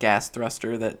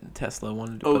thruster that Tesla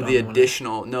wanted to put on? Oh, the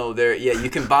additional. No, you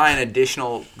can buy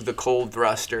the cold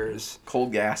thrusters.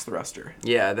 Cold gas thruster.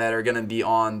 Yeah, that are going to be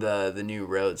on the new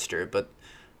Roadster. But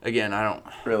again, I don't.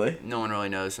 Really? No one really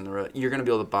knows in the road. You're gonna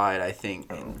be able to buy it, I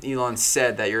think. Elon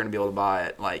said that you're gonna be able to buy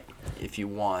it, like if you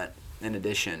want, in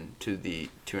addition to the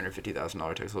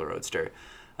 $250,000 Tesla Roadster,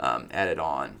 added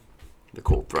on the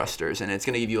cold thrusters, and it's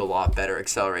gonna give you a lot better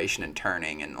acceleration and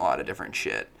turning and a lot of different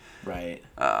shit. Right.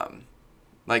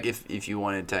 Like if you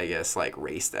wanted to, I guess, like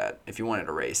race that. If you wanted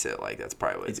to race it, like that's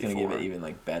probably what It's gonna give it even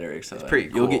like better acceleration. It's pretty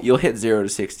cool. You'll hit 0 to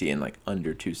 60 in like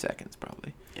under 2 seconds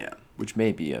probably. Yeah. Which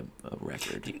may be a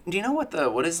record. Do you know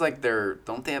what is like their?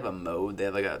 Don't they have a mode? They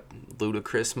have like a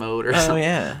ludicrous mode or something. Oh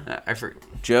yeah. I forget.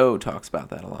 Joe talks about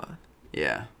that a lot.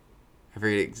 Yeah. I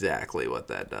forget exactly what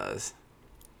that does.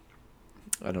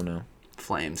 I don't know.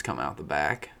 Flames come out the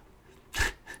back.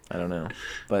 I don't know.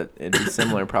 But it'd be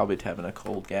similar probably to having a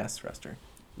cold gas thruster.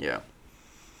 Yeah.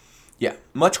 Yeah,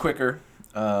 much quicker.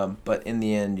 But in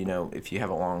the end, if you have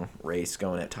a long race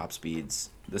going at top speeds,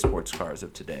 the sports cars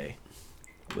of today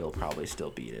will probably still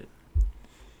beat it.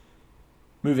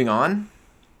 Moving on.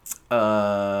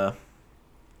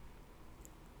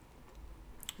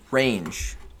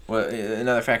 Range. Well,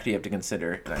 another factor you have to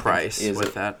consider. Price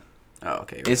with that. Oh,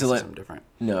 okay. Is it something different?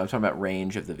 No, I'm talking about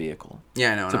range of the vehicle.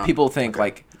 Yeah, no. So people think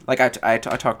like I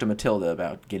talked to Matilda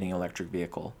about getting an electric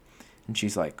vehicle, and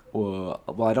she's like, well,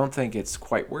 I don't think it's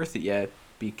quite worth it yet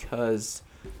because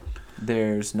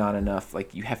there's not enough.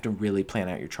 Like you have to really plan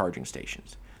out your charging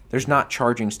stations. There's not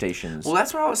charging stations. Well,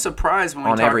 that's why I was surprised when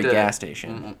we on talked every to, gas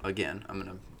station. Again, I'm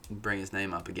gonna bring his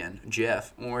name up again,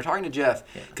 Jeff. When we were talking to Jeff,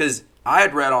 because I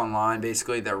had read online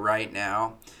basically that right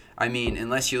now, I mean,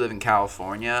 unless you live in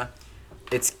California,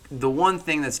 it's the one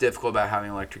thing that's difficult about having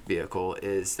an electric vehicle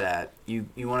is that you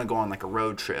want to go on like a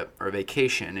road trip or a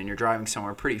vacation and you're driving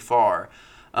somewhere pretty far.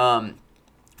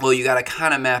 Well, you got to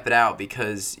kind of map it out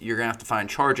because you're gonna have to find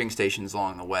charging stations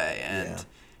along the way, and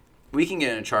we can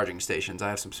get into charging stations. I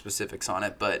have some specifics on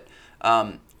it, but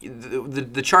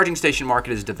the charging station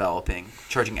market is developing,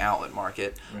 charging outlet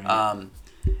market. Right.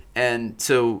 And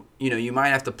so, you might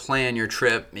have to plan your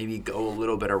trip, maybe go a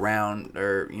little bit around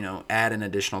or, add an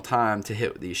additional time to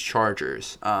hit these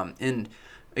chargers. And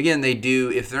again, they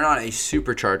do, if they're not a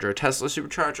supercharger, a Tesla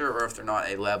supercharger, or if they're not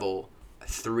a level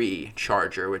 3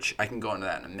 charger, which I can go into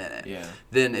that in a minute,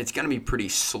 then it's going to be pretty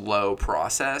slow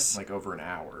process. Like over an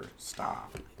hour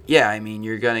stop. Yeah, I mean,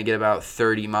 you're going to get about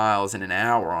 30 miles in an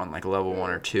hour on like a level 1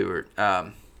 or 2. Or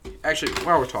actually,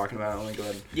 while we're talking about it, let me go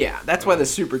ahead. Yeah, that's why the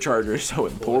supercharger is so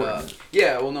important.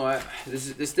 Yeah, well, no,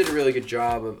 this did a really good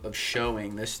job of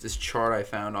showing this chart I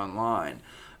found online.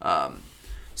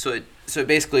 So it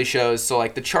basically shows, so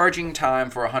like the charging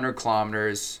time for 100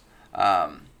 kilometers,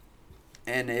 and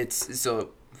it's,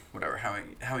 so whatever, how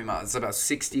many miles? It's about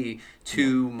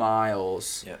 62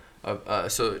 miles. Yeah.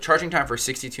 So charging time for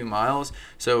 62 miles.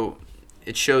 So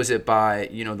it shows it by,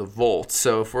 the volts.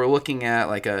 So if we're looking at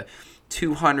like a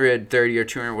 230 or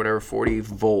 200 whatever 40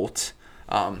 volt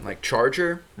like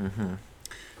charger,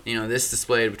 this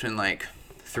displayed between like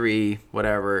 3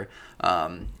 whatever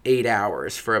 8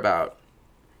 hours for about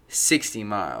 60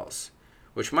 miles,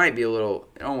 which might be a little,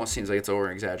 it almost seems like it's over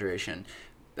exaggeration.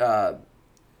 What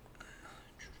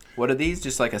are these?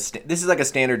 Just like this is like a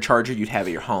standard charger you'd have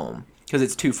at your home. Because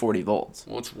it's 240 volts.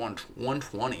 Well, it's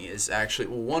 120 is actually...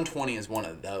 Well, 120 is one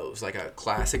of those, like a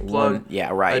classic plug.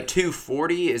 Yeah, right. A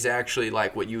 240 is actually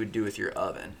like what you would do with your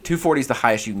oven. 240 is the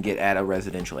highest you can get at a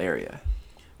residential area,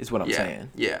 is what I'm saying.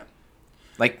 Yeah.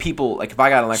 Like people... Like if I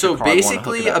got an electric car... So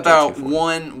basically about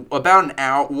 1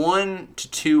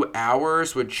 to 2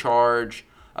 hours would charge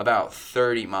about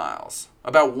 30 miles.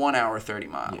 About 1 hour, 30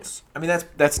 miles. Yeah. I mean,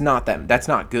 that's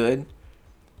not good.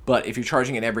 But if you're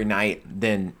charging it every night,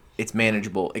 then... it's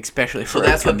manageable, especially for a commute.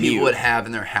 So that's what people would have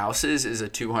in their houses is a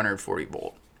 240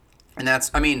 volt, and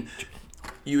that's, I mean,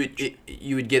 you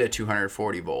would get a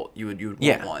 240 volt. You would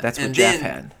want one. That's what Jeff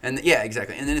had. And yeah,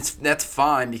 exactly. And then that's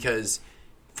fine because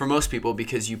for most people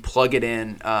because you plug it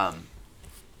in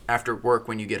after work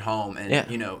when you get home, and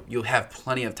you'll have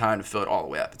plenty of time to fill it all the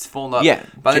way up. It's full up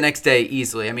by the next day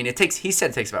easily. I mean, he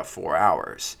said it takes about 4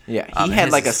 hours. Yeah, he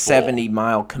had like a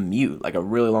 70-mile commute, like a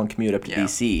really long commute up to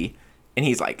DC. And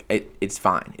he's like, it's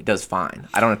fine. It does fine.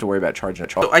 I don't have to worry about charging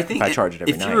it. So I think if I charge it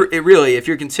every night. If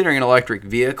you're considering an electric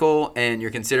vehicle and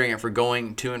you're considering it for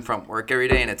going to and from work every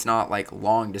day and it's not like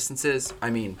long distances, I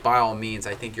mean, by all means,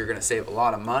 I think you're going to save a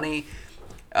lot of money.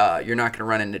 You're not going to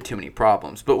run into too many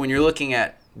problems. But when you're looking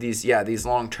at these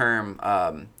long-term,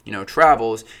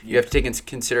 travels, you have to take into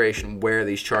consideration where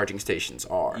these charging stations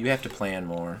are. You have to plan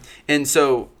more. And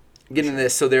so... getting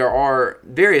this, so there are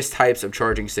various types of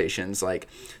charging stations. Like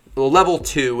level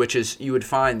 2, which is you would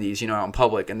find these, out in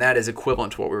public, and that is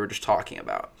equivalent to what we were just talking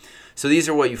about. So these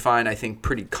are what you find, I think,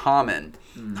 pretty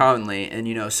commonly,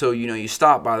 and so you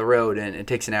stop by the road and it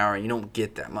takes an hour and you don't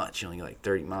get that much, you only get like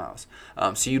 30 miles.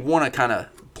 So you'd want to kind of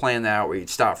plan that out where you'd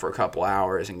stop for a couple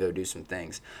hours and go do some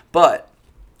things. But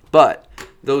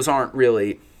those aren't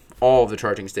really all of the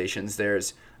charging stations.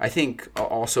 There's, I think,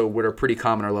 also what are pretty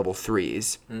common are level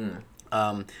 3s.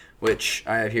 Which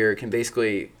I have here can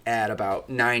basically add about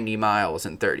 90 miles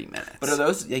in 30 minutes. But are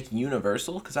those like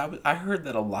universal? Because I heard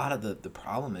that a lot of the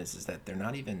problem is that they're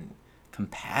not even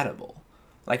compatible.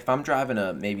 Like if I'm driving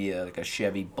maybe a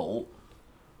Chevy Bolt,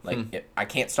 I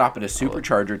can't stop at a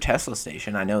supercharger Tesla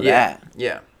station. I know that.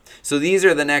 Yeah. So these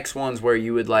are the next ones where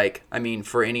you would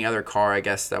for any other car, I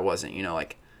guess that wasn't,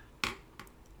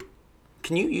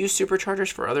 can you use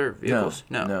superchargers for other vehicles?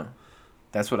 No.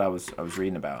 That's what I was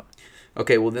reading about.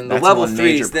 Okay, well then the That's level one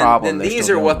major 3s, problem then they're these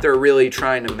still are what doing. they're really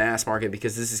trying to mass market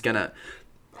because this is going to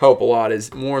help a lot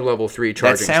is more level 3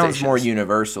 charging That sounds stations. more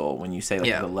universal when you say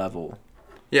Yeah. the level.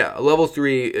 Yeah, a level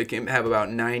 3 it can have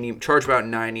charge about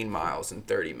 90 miles in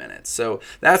 30 minutes. So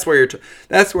that's where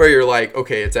you're like,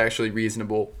 okay, it's actually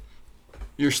reasonable.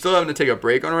 You're still having to take a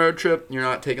break on a road trip. You're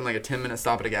not taking like a 10-minute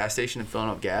stop at a gas station and filling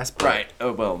up gas. Right.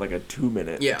 Oh, well, like a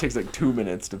 2-minute. Yeah. It takes like 2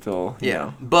 minutes to fill.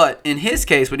 Yeah. But in his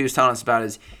case, what he was telling us about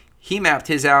is he mapped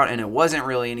his out, and it wasn't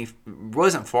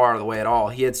far out of the way at all.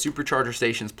 He had supercharger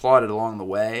stations plotted along the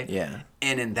way. Yeah.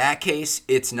 And in that case,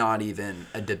 it's not even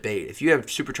a debate. If you have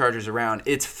superchargers around,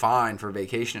 it's fine for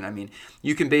vacation. I mean,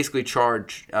 you can basically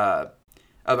charge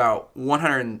about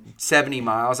 170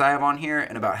 miles I have on here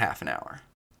in about half an hour.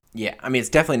 Yeah. I mean, it's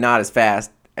definitely not as fast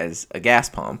as a gas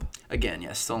pump. Again,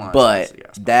 yes, still not. But as fast as a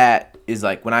gas pump. that is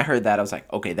like, when I heard that, I was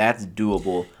like, okay, that's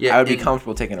doable. Yeah, I would be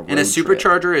comfortable taking a road And a trip.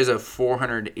 supercharger is a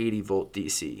 480 volt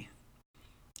DC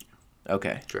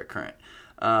Okay. direct current.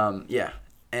 Yeah,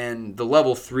 and the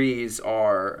level 3s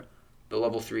are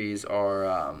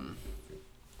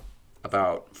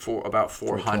about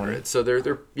 400. So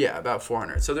they're about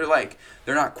 400. So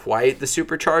they're not quite the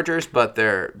superchargers, but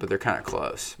they're kind of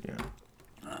close.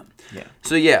 Yeah.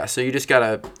 So you just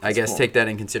gotta, I guess, take that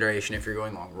in consideration if you're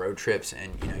going long road trips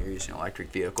and you're using an electric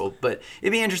vehicle. But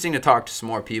it'd be interesting to talk to some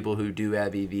more people who do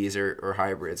have EVs or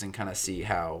hybrids and kind of see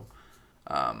how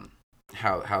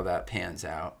that pans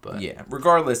out. But Yeah.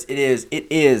 Regardless, it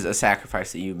is a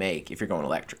sacrifice that you make if you're going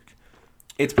electric.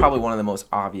 It's probably one of the most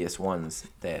obvious ones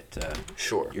that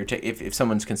sure. If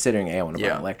someone's considering, hey, I want to buy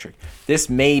Yeah. an electric. This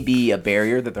may be a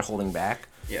barrier that they're holding back.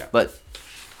 Yeah. But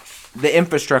the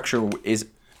infrastructure is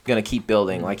going to keep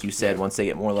building, like you said, once they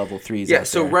get more level 3s Yeah, out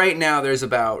so there. right now there's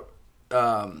about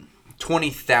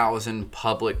 20,000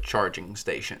 public charging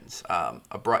stations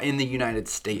in the United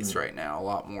States right now, a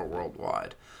lot more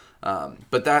worldwide.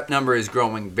 But that number is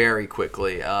growing very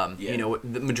quickly. The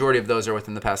majority of those are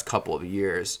within the past couple of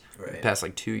years, the past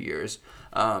 2 years.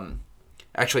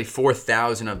 Actually,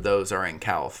 4,000 of those are in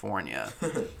California,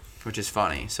 which is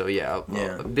funny. So,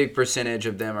 a big percentage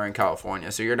of them are in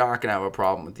California. So, you're not going to have a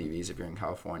problem with EVs if you're in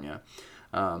California.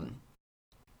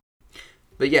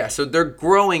 So they're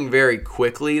growing very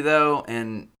quickly, though,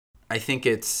 and I think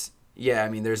there's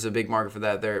a big market for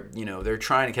that. They're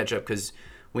trying to catch up because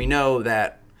we know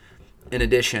that, in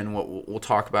addition, what we'll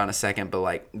talk about in a second,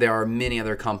 but there are many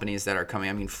other companies that are coming.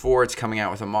 I mean, Ford's coming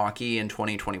out with a Mach-E in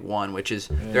 2021, which is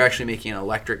they're actually making an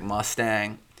electric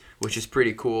Mustang, which is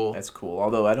pretty cool. That's cool.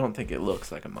 Although I don't think it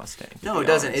looks like a Mustang. No, it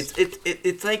doesn't.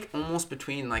 It's like almost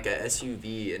between like a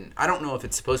SUV and I don't know if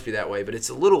it's supposed to be that way, but it's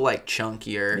a little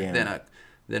chunkier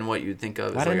than what you'd think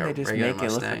of Why as like didn't a they just regular make it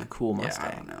Mustang. look like a cool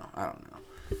Mustang? Yeah, I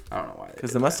don't know why.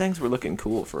 Because the Mustangs were looking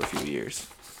cool for a few years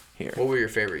here. What were your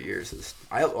favorite years?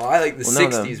 I like the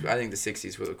 60s. I think the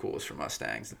 60s were the coolest for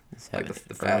Mustangs. Like the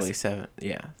fast, early 7,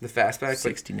 yeah. The fastback,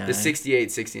 69. the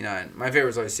 68, 69. My favorite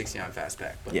was always 69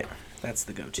 fastback. But Yeah, that's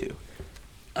the go-to.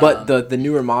 But the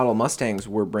newer model Mustangs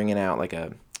were bringing out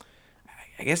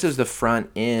I guess it was the front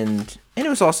end, and it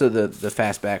was also the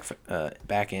fastback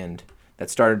back end that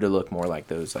started to look more like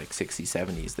those 60s,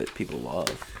 70s that people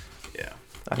love. Yeah.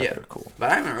 I thought they were cool.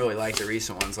 But I haven't really liked the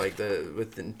recent ones,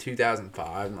 within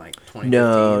 2005 and 2015.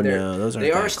 No, those aren't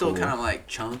They are that still cool. kind of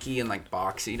chunky and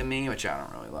boxy to me, which I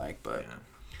don't really like. But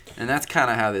and that's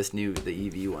kind of how the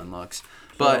EV one looks.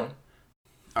 But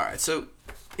all right, so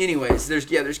anyways, there's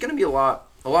going to be a lot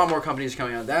more companies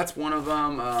coming out. That's one of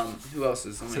them. Who else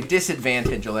is? It's a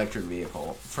disadvantage electric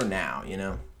vehicle for now,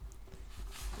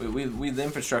 We the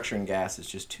infrastructure in gas is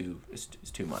just too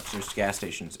much. There's gas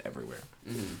stations everywhere,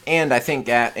 and I think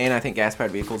gas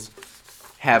powered vehicles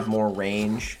have more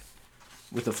range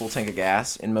with a full tank of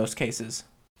gas in most cases.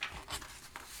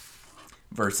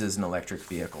 versus an electric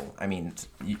vehicle. I mean,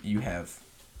 you have.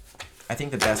 I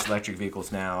think the best electric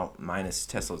vehicles now, minus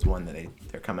Tesla's one that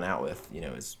they're coming out with,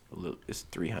 is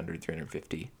 300,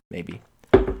 350 maybe.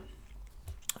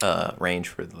 Range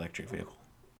for the electric vehicle.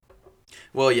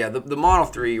 Well, yeah, the Model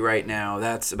 3 right now,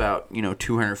 that's about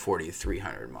 240 to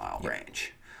 300 mile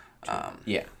range.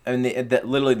 Yeah, I mean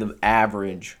literally the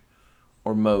average,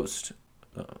 or most,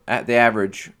 the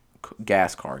average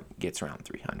gas car gets around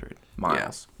 300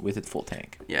 miles with its full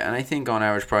tank. Yeah, and I think on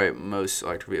average, probably most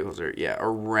electric vehicles are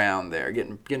around there,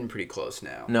 getting pretty close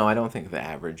now. No, I don't think the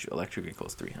average electric vehicle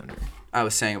is 300. I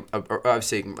was saying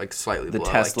like slightly the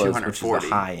below, Teslas, like 240, which is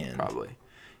the high end, probably.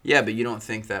 Yeah, but you don't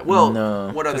think that? Well, no,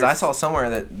 what because I saw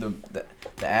somewhere that the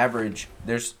average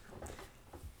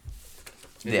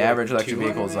the average electric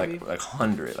vehicle is like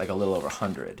 100, like a little over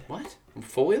 100. What?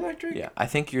 Fully electric? Yeah, I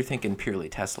think you're thinking purely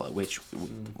Tesla, which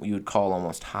you would call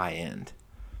almost high end.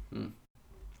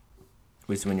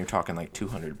 Which is when you're talking like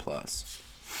 200 plus.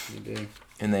 Maybe.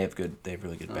 And they have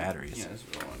really good batteries. Yeah, that's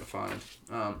what I wanted to find.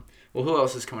 Well, who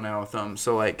else is coming out with them?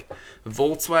 So, like,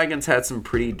 Volkswagen's had some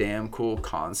pretty damn cool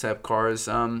concept cars.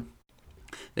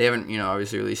 They haven't,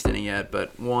 obviously released any yet,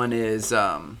 but one is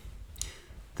the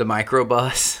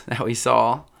microbus that we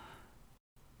saw.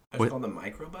 It's called the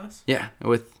microbus?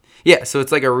 Yeah, so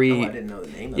it's like a I didn't know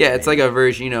the name of it. Yeah, it's like a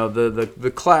version,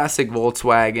 the classic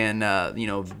Volkswagen,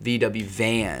 VW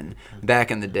van back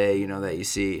in the day, that you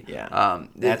see. Yeah.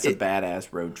 That's a badass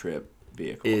road trip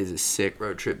vehicle. It is a sick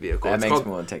road trip vehicle. That makes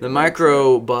me want to take the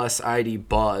Microbus ID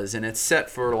Buzz, and it's set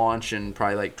for launch in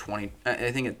probably like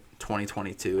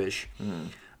 2022-ish.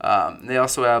 They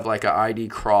also have like a ID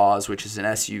Cross, which is an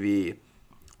SUV,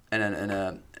 and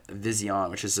a Vision,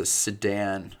 which is a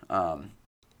sedan,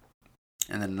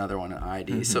 and then another one, an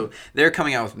ID. So they're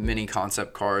coming out with many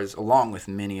concept cars, along with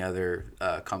many other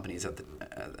companies at the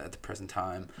present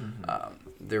time.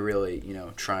 They're really,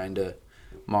 trying to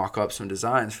mock up some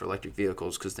designs for electric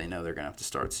vehicles because they know they're going to have to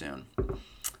start soon.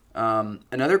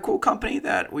 Another cool company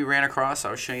that we ran across,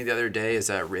 I was showing you the other day, is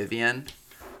Rivian.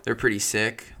 They're pretty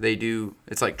sick.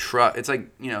 It's like truck. It's like,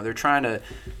 they're trying to.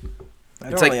 I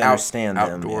don't really understand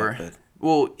outdoor. Them yet,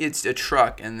 well, it's a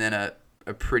truck and then a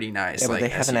pretty nice. Yeah, but like, they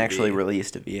haven't SUV. Actually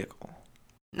released a vehicle.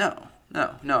 No.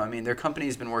 I mean, their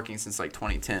company's been working since like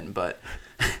 2010, but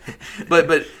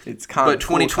it's but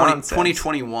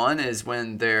 2021 is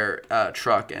when their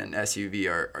truck and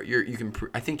SUV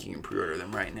I think you can pre-order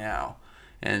them right now,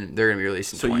 and they're gonna be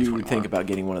released in 2021. So you would think about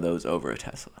getting one of those over a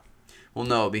Tesla? Well,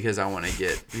 no, because I want to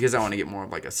get more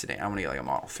of like a sedan. I want to get like a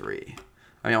Model 3.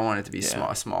 I mean, I want it to be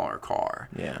a smaller car.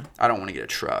 Yeah. I don't want to get a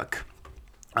truck.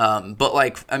 But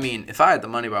like, I mean, if I had the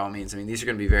money, by all means, I mean, these are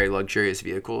going to be very luxurious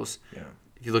vehicles. Yeah.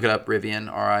 If you look it up, Rivian,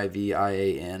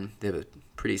 Rivian, they have a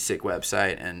pretty sick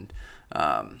website, and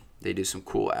they do some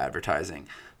cool advertising.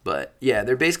 But yeah,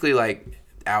 they're basically like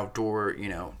outdoor,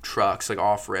 trucks, like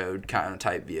off-road kind of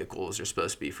type vehicles. They're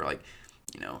supposed to be for like,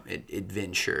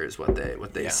 adventure is what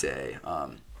they say.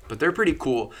 But they're pretty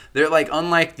cool. They're like,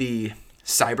 unlike the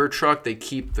Cybertruck, they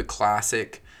keep the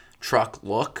classic truck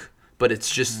look, but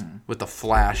it's just with a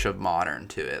flash of modern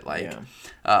to it. Like,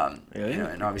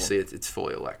 and obviously it's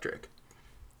fully electric.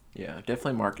 Yeah,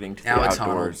 definitely marketing to the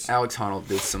outdoors. Alex Honnold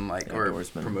did some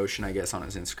promotion, I guess, on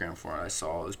his Instagram for it. I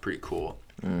saw it was pretty cool.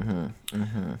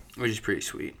 Which is pretty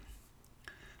sweet.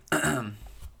 A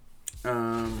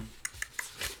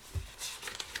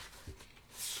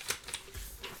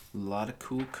lot of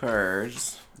cool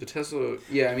cars. The Tesla,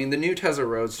 I mean, the new Tesla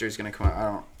Roadster is going to come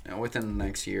out, within the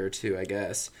next year or two, I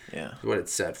guess. Yeah. Is what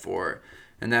it's set for.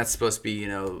 And that's supposed to be,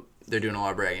 they're doing a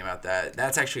lot of bragging about that.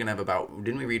 That's actually going to have about,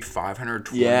 didn't we read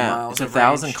 520 miles it's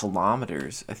 1,000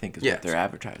 kilometers, I think, is what they're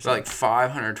advertising. Like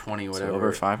 520, whatever. So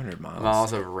over 500 miles.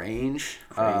 Miles of range.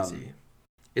 Crazy.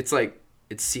 It's like,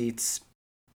 it seats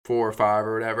 4 or 5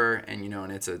 or whatever, and,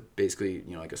 and it's basically,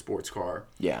 like a sports car.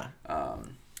 Yeah.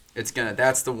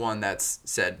 That's the one that's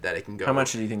said that it can go. How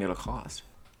much do you think it'll cost?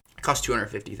 It costs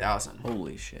 $250,000.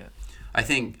 Holy shit. I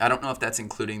don't know if that's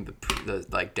including the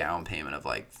like down payment of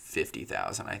like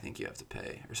 $50,000. I think you have to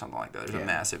pay or something like that. There's a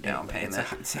massive down payment.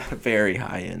 It's a very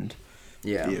high end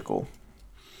vehicle.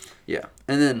 Yeah,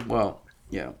 and then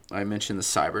I mentioned the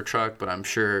Cybertruck, but I'm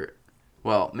sure,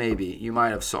 maybe you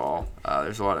might have saw.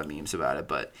 There's a lot of memes about it,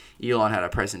 but Elon had a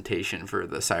presentation for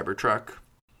the Cybertruck.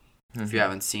 If you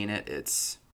haven't seen it,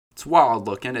 it's wild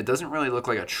looking. It doesn't really look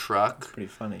like a truck. It's pretty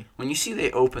funny. When you see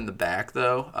they open the back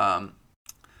though.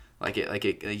 Like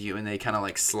you, and they kind of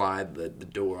like slide the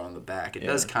door on the back. It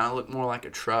does kind of look more like a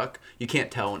truck. You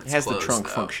can't tell when it's closed. It has the trunk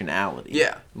though. functionality.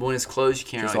 Yeah, but when it's closed, you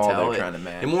can't That's really all tell. they're trying to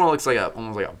match. It more looks like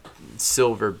almost like a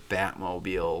silver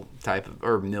Batmobile type of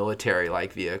or military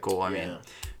like vehicle. I mean,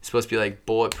 it's supposed to be like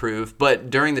bulletproof.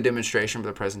 But during the demonstration for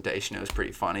the presentation, it was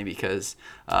pretty funny because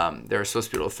they were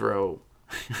supposed to be able to throw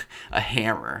a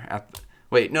hammer at.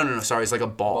 Wait, no, sorry. It's like a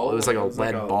ball. It was like a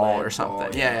lead ball or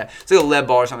something. Ball, yeah. It's like a lead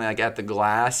ball or something like at the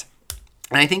glass.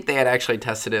 And I think they had actually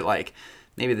tested it like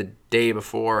maybe the day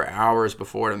before, hours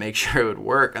before, to make sure it would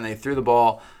work. And they threw the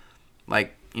ball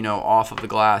like, off of the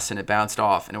glass and it bounced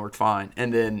off and it worked fine.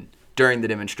 And then during the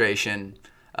demonstration,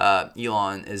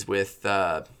 Elon is with,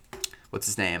 what's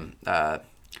his name?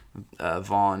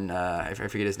 Vaughn, I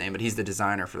forget his name, but he's the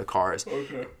designer for the cars.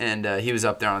 Okay. And he was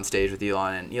up there on stage with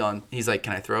Elon, and Elon, he's like,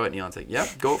 "Can I throw it?" And Elon's like,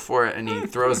 "Yep, go for it." And he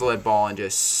throws the lead ball and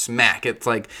just smack. It's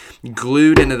like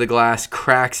glued into the glass,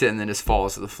 cracks it, and then just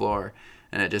falls to the floor.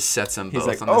 And it just sets them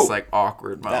both on this like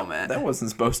awkward moment. That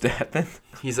wasn't supposed to happen.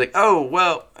 He's like, "Oh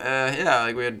well, yeah,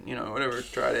 like we had whatever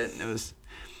tried it, and it was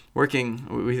working.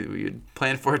 We had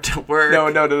planned for it to work." No.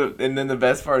 And then the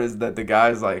best part is that the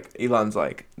guys Elon's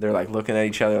like, they're like looking at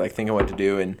each other, like thinking what to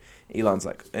do, and Elon's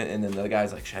like, and then the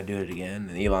guy's like, "Should I do it again?"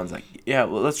 And Elon's like, "Yeah,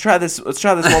 well, let's try this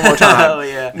one more time." Oh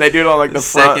yeah. And they do it on like the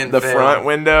front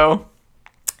window,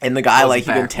 and the guy like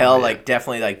you can tell like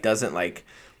definitely like doesn't like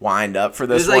wind up for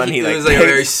this one. It was like a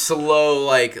very slow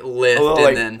like lift,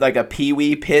 and then like a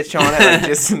pee-wee pitch on it, like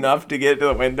just enough to get to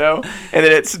the window, and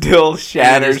then it still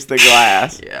shatters the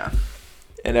glass. Yeah.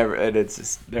 And it's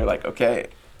just, they're like, okay,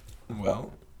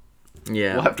 well,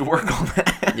 yeah, we'll have to work on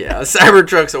that. Yeah, a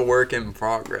Cybertruck's a work in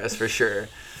progress for sure.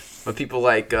 But people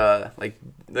like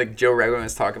Joe Rogan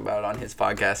was talking about it on his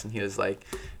podcast, and he was like,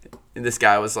 and this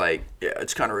guy was like, "Yeah,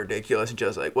 it's kind of ridiculous." And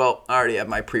Joe's like, "Well, I already have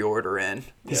my pre-order in."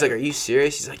 He's like, "Are you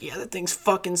serious?" He's like, "Yeah, that thing's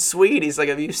fucking sweet." He's like,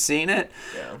 "Have you seen it?"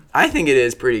 Yeah. I think it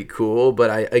is pretty cool, but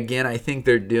I think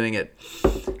they're doing it.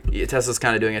 Tesla's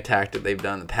kind of doing a tactic they've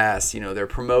done in the past. They're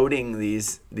promoting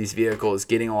these vehicles,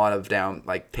 getting a lot of down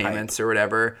like payments or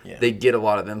whatever. Yeah. They get a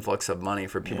lot of influx of money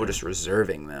for people just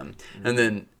reserving them, and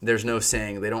then there's no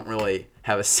saying, they don't really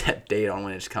have a set date on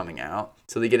when it's coming out.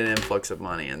 So they get an influx of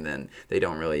money, and then they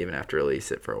don't really even have to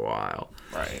release it for a while.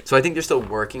 Right. So I think they're still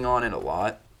working on it a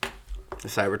lot, the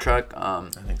Cybertruck. I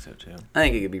think so too. I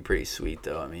think it could be pretty sweet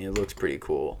though. I mean, it looks pretty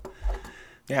cool.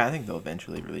 Yeah, I think they'll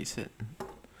eventually release it.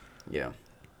 Yeah.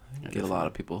 Get a lot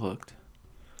of people hooked.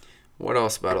 What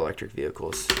else about electric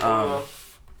vehicles?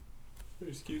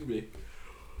 Excuse me.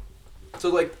 So,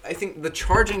 like, I think the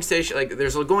charging station, like,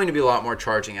 there's going to be a lot more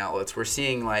charging outlets. We're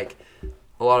seeing, like,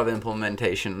 a lot of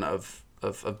implementation of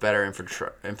better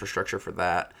infrastructure for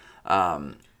that.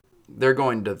 They're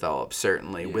going to develop,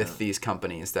 certainly, with these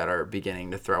companies that are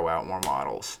beginning to throw out more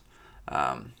models.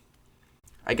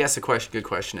 I guess good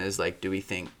question is, like, do we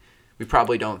think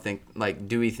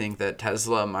that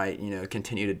Tesla might,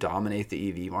 continue to dominate the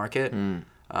EV market?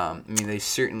 I mean, they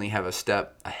certainly have a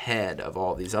step ahead of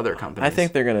all these other companies. I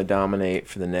think they're going to dominate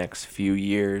for the next few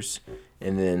years,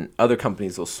 and then other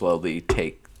companies will slowly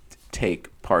take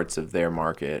parts of their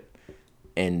market,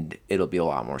 and it'll be a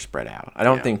lot more spread out. I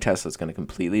don't think Tesla's going to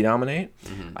completely dominate.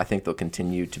 Mm-hmm. I think they'll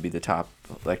continue to be the top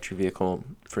electric vehicle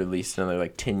for at least another,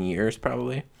 10 years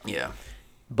probably. Yeah.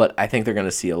 But I think they're going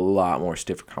to see a lot more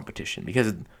stiffer competition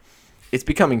because it's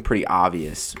becoming pretty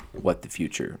obvious what the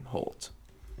future holds.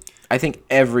 I think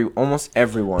almost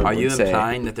everyone would say... Are you say,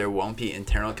 implying that there won't be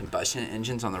internal combustion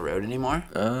engines on the road anymore?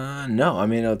 No. I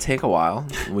mean, it'll take a while.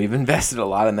 We've invested a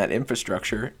lot in that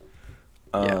infrastructure.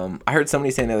 I heard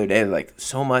somebody saying the other day,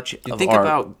 so much of think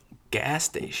about gas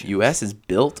stations. U.S. is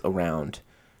built around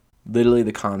literally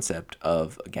the concept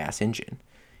of a gas engine.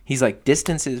 He's like,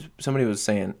 distances, somebody was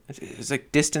saying, it's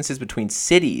like distances between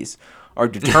cities are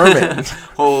determined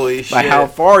Holy shit. by how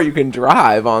far you can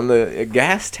drive on the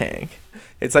gas tank.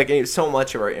 It's like so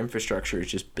much of our infrastructure is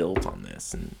just built on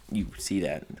this, and you see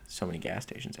that in so many gas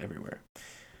stations everywhere.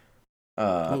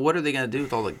 What are they going to do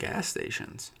with all the gas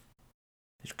stations?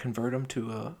 Just convert them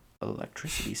to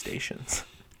electricity stations.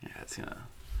 Yeah,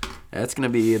 that's gonna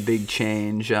be a big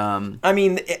change. I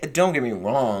mean, don't get me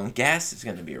wrong. Gas is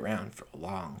gonna be around for a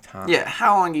long time. Yeah.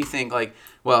 How long do you think?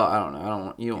 Well, I don't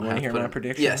know. You don't want to hear my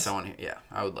predictions? Yes, I want to hear. Yeah,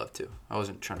 I would love to. I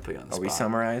wasn't trying to put you on the spot. Are we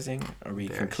summarizing? Are we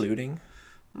concluding?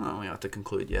 Well, we don't have to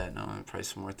conclude yet. No, probably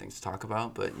some more things to talk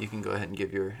about. But you can go ahead and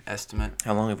give your estimate.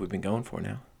 How long have we been going for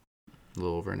now? A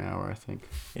little over an hour, I think.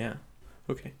 Yeah.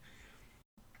 Okay.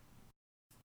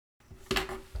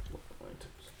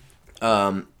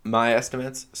 My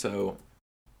estimates, so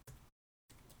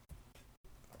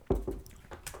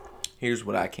here's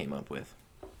what I came up with.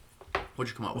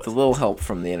 What'd you come up with with? a little help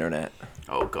from the internet.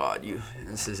 Oh God,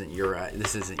 this isn't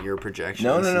your projection.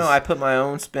 No. This is- I put my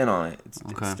own spin on it. It's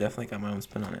Okay. definitely got my own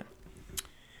spin on it.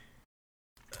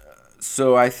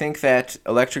 So I think that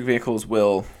electric vehicles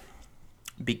will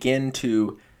begin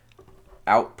to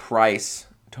outprice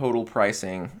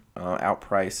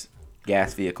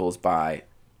gas vehicles by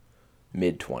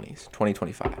mid-20s,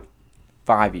 2025,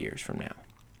 5 years from now.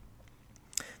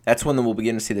 That's when we'll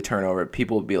begin to see the turnover.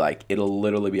 People will be like, it'll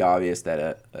literally be obvious that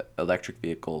a electric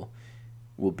vehicle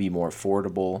will be more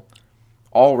affordable.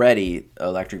 Already,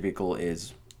 electric vehicle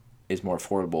is more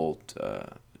affordable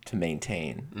to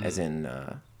maintain, as in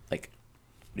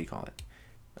what do you call it?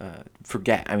 For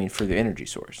the energy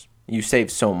source. You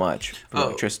save so much for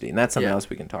electricity, and that's something else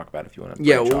we can talk about if you want to.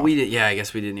 Yeah, well, we did. Yeah, I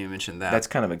guess we didn't even mention that. That's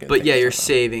kind of a good. But thing yeah, to you're talk about.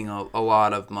 saving a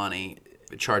lot of money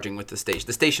charging with the station.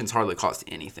 The stations hardly cost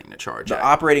anything to charge. The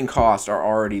operating costs are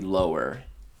already lower.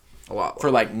 A lot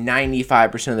For like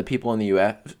 95% of the people in the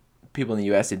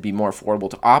U.S., it'd be more affordable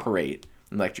to operate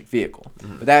an electric vehicle.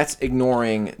 Mm-hmm. But that's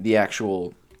ignoring the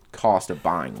actual cost of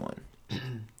buying one.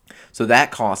 So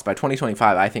that cost, by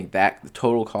 2025, I think that the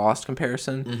total cost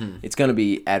comparison, it's going to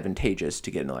be advantageous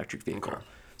to get an electric vehicle. Okay.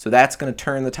 So that's going to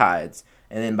turn the tides.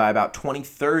 And then by about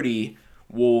 2030,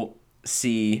 we'll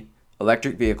see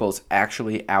electric vehicles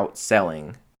actually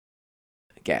outselling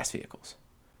gas vehicles.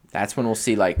 That's when we'll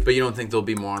see But you don't think there'll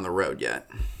be more on the road yet?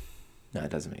 No,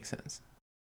 it doesn't make sense.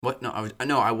 What? No,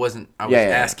 I wasn't. I was Yeah.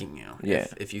 asking you Yeah.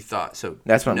 if you thought so.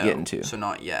 That's what I'm no, getting to. So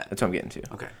not yet. That's what I'm getting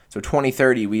to. Okay. So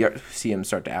 2030, we see them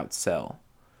start to outsell.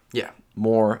 Yeah.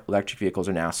 More electric vehicles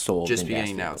are now sold Just than gas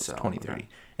beginning to vehicles, outsell, 2030. okay.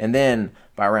 And then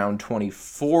by around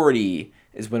 2040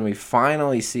 is when we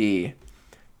finally see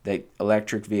that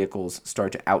electric vehicles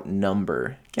start to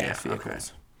outnumber gas Yeah, okay.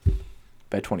 vehicles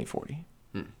by 2040.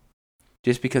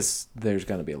 Just because there's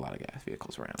going to be a lot of gas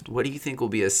vehicles around. What do you think will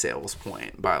be a sales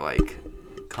point by like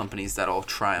companies that'll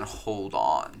try and hold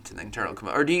on to the internal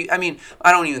combustion? Or do you? I mean,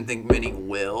 I don't even think many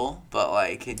will, but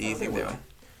like, do you think they will?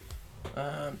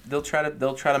 They'll try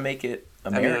to make it I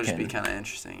mean, American. it'll just be kind of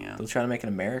interesting, yeah. They'll try to make it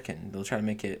American. They'll try to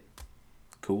make it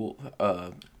cool.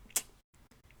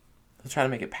 They'll try to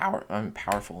make it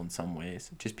powerful in some ways,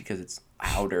 just because it's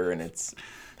louder and it's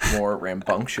more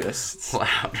rambunctious.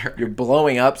 Louder. You're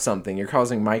blowing up something. You're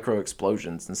causing micro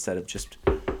explosions instead of just,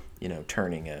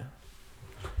 turning a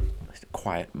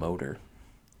quiet motor.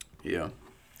 Yeah.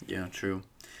 Yeah, true.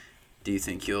 Do you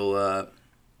think you'll own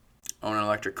an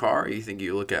electric car, or you think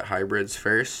you look at hybrids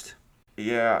first?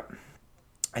 Yeah.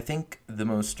 I think the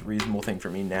most reasonable thing for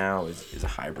me now is a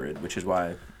hybrid, which is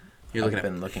why I've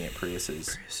been looking at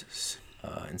Priuses.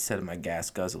 Instead of my gas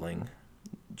guzzling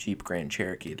Jeep Grand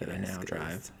Cherokee that I now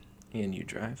drive and you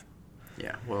drive.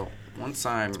 Yeah, well, once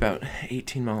I'm... It's about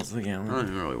 18 miles to the I gallon. don't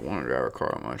even really want to drive a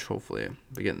car much. Hopefully, if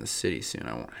I get in the city soon,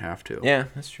 I won't have to. Yeah,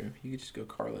 that's true. You could just go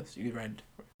carless. You could ride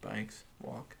bikes,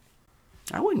 walk.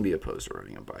 I wouldn't be opposed to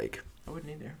riding a bike. I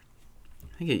wouldn't either.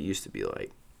 I think it used to be,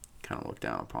 like, kind of looked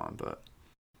down upon, but...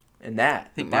 And the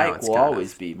think now bike it's will kind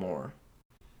always of- be more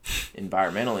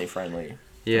environmentally friendly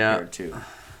Yeah. compared to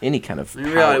any kind of I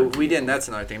mean, powered really, we didn't. vehicle. That's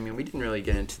another thing. I mean, we didn't really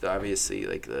get into the obviously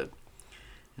like the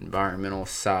environmental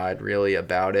side really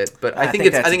about it. But I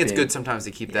think that's it's good sometimes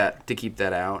to keep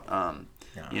that out.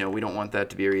 We don't want that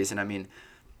to be a reason. I mean,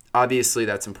 obviously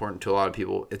that's important to a lot of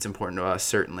people. It's important to us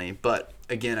certainly. But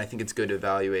again, I think it's good to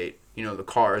evaluate the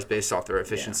cars based off their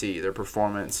efficiency, their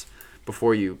performance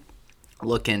before you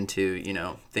look into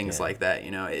things like that.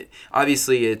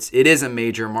 It is a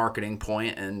major marketing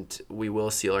point, and we will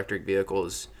see electric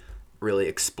vehicles really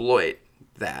exploit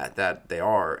that they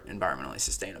are environmentally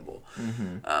sustainable.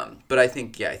 But I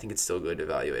think it's still good to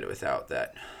evaluate it without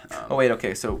that. Oh wait,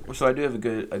 okay. So I do have a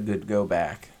good go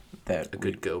back that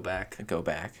Go back.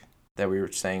 that we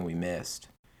were saying we missed,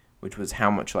 which was how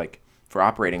much, like, for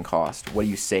operating cost, what do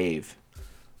you save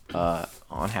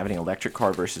on having an electric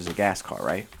car versus a gas car,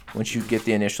 right? Once you get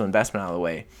the initial investment out of the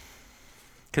way.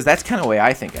 Because that's kind of the way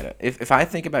I think at it. If I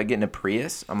think about getting a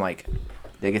Prius, I'm like,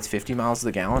 that gets 50 miles to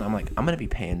the gallon, I'm like, I'm going to be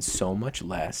paying so much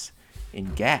less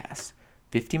in gas.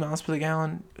 50 miles per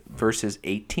gallon versus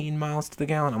 18 miles to the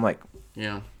gallon, I'm like,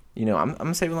 Yeah.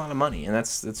 I'm saving a lot of money, and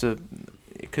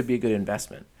it could be a good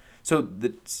investment. So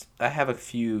I have a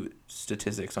few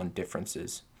statistics on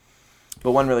differences,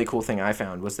 but one really cool thing I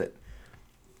found was that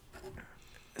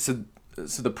so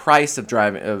the price of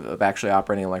driving of actually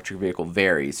operating an electric vehicle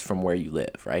varies from where you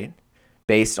live, right?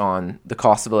 Based on the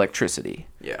cost of electricity.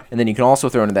 Yeah. And then you can also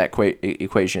throw into that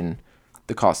equation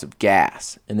the cost of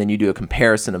gas, and then you do a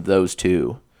comparison of those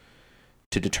two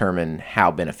to determine how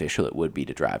beneficial it would be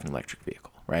to drive an electric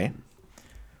vehicle, right?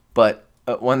 But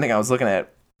one thing I was looking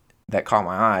at, that caught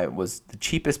my eye was the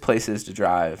cheapest places to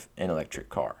drive an electric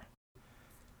car.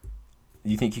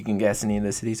 You think you can guess any of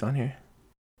the cities on here?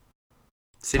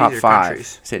 Cities Top or 5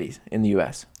 countries? cities in the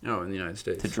U.S. Oh, in the United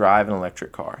States. to drive an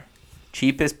electric car.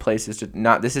 Cheapest places to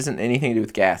not. This isn't anything to do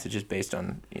with gas. It's just based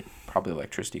on probably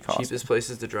electricity costs. Cheapest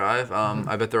places to drive?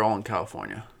 I bet they're all in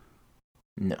California.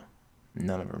 No,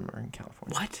 none of them are in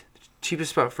California. What?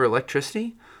 Cheapest spot for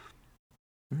electricity?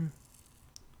 Mhm.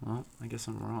 Well, I guess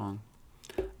I'm wrong.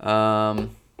 Are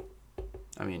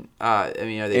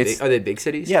they big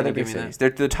cities? Yeah, Can they're you give big me cities. They're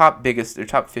the top biggest. They're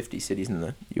top 50 cities in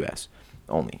the U.S.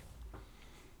 only.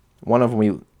 One of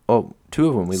them two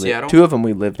of them we Seattle? lived. Two of them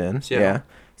we lived in. Seattle? Yeah,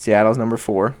 Seattle's number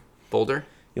 4. that? Boulder?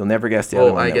 You'll never guess the other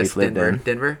Oh, one I that guess we've lived Denver. in.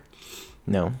 Denver?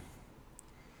 No,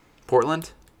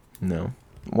 Portland? no.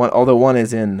 Although one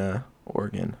is in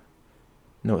Oregon.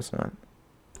 No, it's not.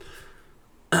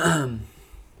 All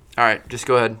right, just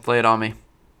go ahead. Lay it on me.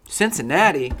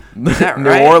 Cincinnati? Is that New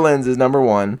right? Orleans is number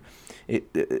 1.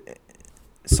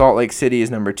 Salt Lake City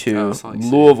is number 2. Oh, Salt Lake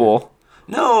City. Louisville,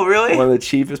 No, really? one of the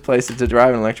cheapest places to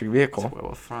drive an electric vehicle. That's where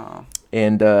we're from.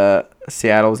 And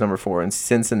Seattle is number 4, and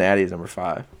Cincinnati is number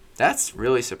 5. That's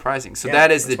really surprising. So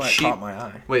that is the cheap. Caught my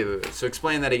eye. Wait. So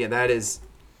explain that again.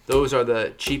 Those are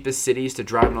the cheapest cities to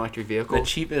drive an electric vehicle. The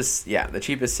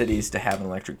cheapest cities to have an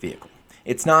electric vehicle.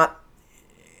 It's not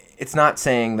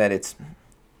saying that it's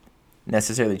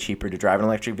necessarily cheaper to drive an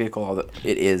electric vehicle, although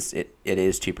it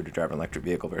is cheaper to drive an electric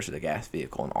vehicle versus a gas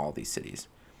vehicle in all these cities.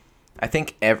 I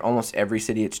think almost every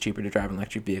city it's cheaper to drive an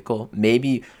electric vehicle.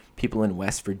 Maybe people in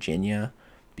West Virginia,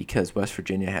 because West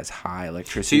Virginia has high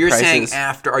electricity So you're prices. saying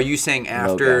after? Are you saying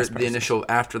after gas the prices. initial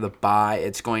after the buy,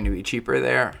 it's going to be cheaper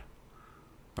there,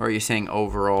 or are you saying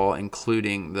overall,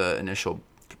 including the initial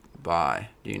buy?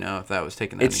 Do you know if that was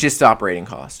taken? It's just operating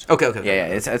cost. Okay.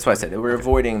 Yeah. That's why I said we're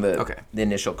avoiding the Okay. the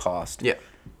initial cost. Yeah.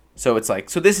 So it's like,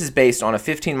 so this is based on a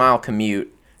 15-mile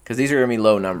commute, because these are going to be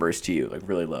low numbers to you, like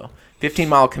really low.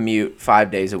 15-mile commute, 5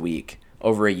 days a week,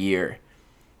 over a year.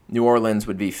 New Orleans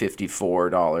would be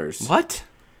 $54. What?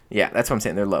 Yeah, that's what I'm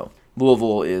saying. They're low.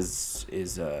 Louisville is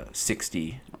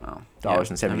 $60 Wow.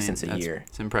 $60 a that's- year.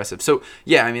 It's impressive. So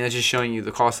yeah, I mean that's just showing you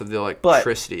the cost of the But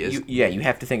electricity is. you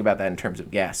have to think about that in terms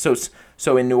of gas.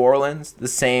 So in New Orleans, the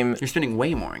same You're spending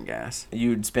way more in gas.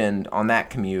 you'd spend on that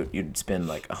commute, you'd spend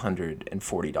like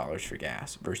 $140 for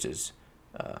gas versus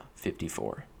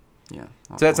 $54. Yeah.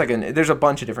 So that's there's a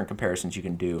bunch of different comparisons you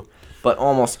can do, but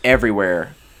almost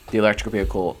everywhere the electric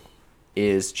vehicle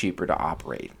is cheaper to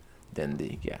operate than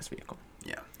the gas vehicle.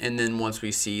 Yeah, and then once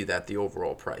we see that the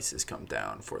overall prices come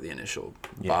down for the initial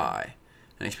Yeah. buy,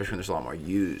 and especially when there's a lot more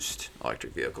used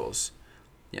electric vehicles,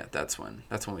 yeah, that's when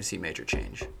we see major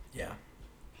change. Yeah.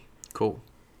 Cool.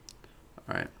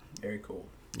 All right. Very cool.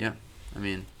 Yeah, I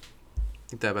mean, I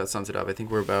think that about sums it up. I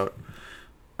think we're about,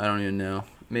 I don't even know,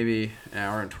 maybe an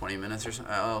hour and 20 minutes or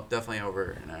something. Oh, definitely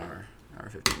over an hour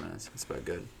 15 minutes. That's about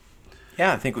good.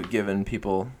 Yeah, I think we've given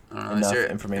people I don't know, enough is there-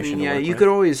 information. I mean, to yeah, work you with. could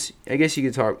always. I guess you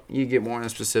could talk. You get more in the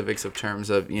specifics of terms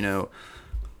of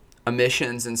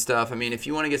emissions and stuff. I mean, if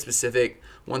you want to get specific,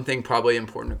 one thing probably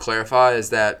important to clarify is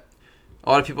that a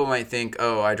lot of people might think,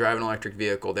 "Oh, I drive an electric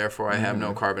vehicle, therefore I have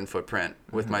no carbon footprint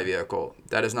with my vehicle."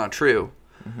 That is not true,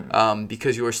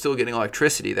 because you are still getting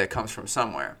electricity that comes from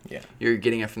somewhere. Yeah. You're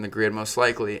getting it from the grid most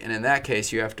likely, and in that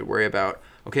case, you have to worry about,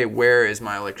 okay, where is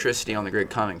my electricity on the grid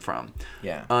coming from?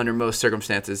 Yeah. Under most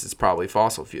circumstances, it's probably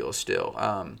fossil fuels still.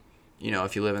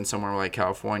 If you live in somewhere like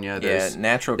California,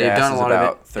 natural they've gas done a is lot of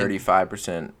about it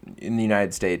 35%. In the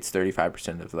United States,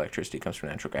 35% of electricity comes from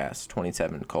natural gas,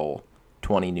 27 coal,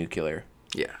 20 nuclear.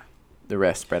 Yeah. The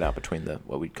rest spread out between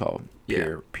what we'd call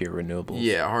Yeah. pure renewables.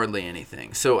 Yeah, hardly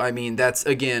anything. So, I mean, that's,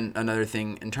 again, another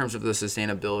thing. In terms of the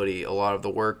sustainability, a lot of the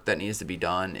work that needs to be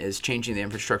done is changing the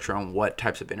infrastructure on what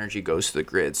types of energy goes to the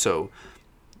grid. So,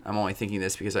 I'm only thinking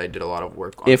this because I did a lot of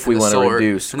work on If we want to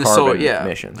reduce carbon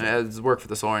emissions. As work for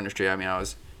the solar industry, I mean, I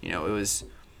was, it was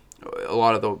a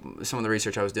lot of some of the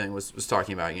research I was doing was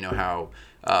talking about, how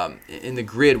in the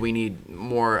grid we need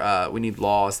more, we need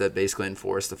laws that basically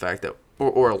enforce the fact that,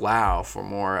 or allow for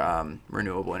more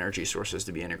renewable energy sources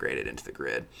to be integrated into the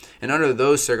grid. And under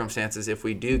those circumstances, if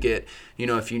we do get,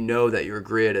 if you know that your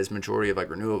grid is majority of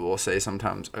renewable, say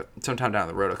sometime down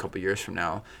the road, a couple years from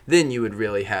now, then you would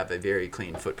really have a very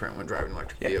clean footprint when driving an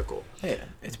electric vehicle. Yeah,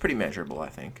 it's pretty measurable, I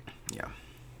think. Yeah.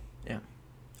 Yeah.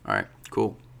 All right,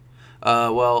 cool.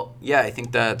 Well, yeah, I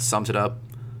think that sums it up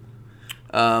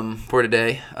for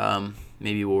today.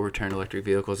 Maybe we'll return to electric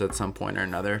vehicles at some point or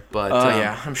another. But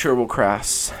yeah, I'm sure we'll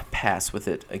cross paths with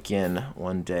it again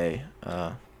one day.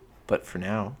 But for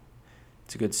now,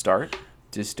 it's a good start.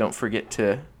 Just don't forget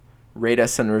to rate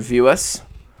us and review us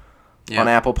Yeah. on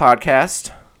Apple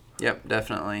Podcast. Yep,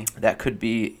 definitely. That would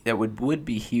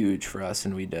be huge for us,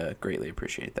 and we'd greatly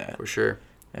appreciate that. For sure.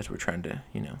 As we're trying to,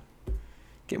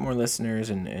 get more listeners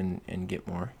and get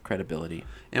more credibility.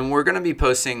 And we're going to be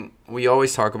posting, we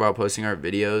always talk about posting our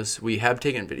videos. We have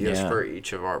taken videos Yeah. for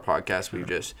each of our podcasts. We've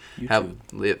just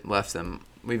left them.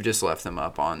 We've just left them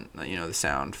up on, the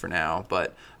sound for now.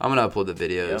 But I'm going to upload the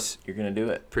videos You're going to do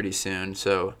it. pretty soon.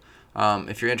 So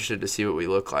if you're interested to see what we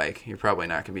look like, you're probably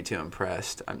not going to be too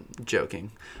impressed. I'm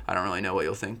joking. I don't really know what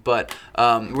you'll think. But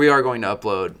we are going to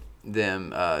upload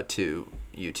them to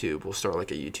YouTube. We'll start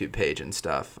like a YouTube page and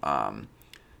stuff.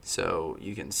 So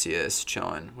you can see us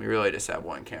chilling. We really just have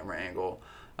one camera angle.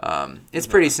 It's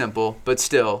pretty simple, but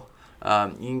still,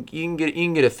 you can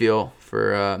get a feel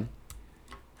for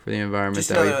the environment Just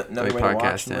that we another way to watch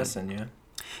podcast and in. listen, yeah.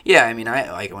 Yeah, I mean,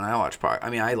 I like when I watch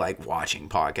I like watching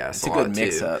podcasts. It's a lot good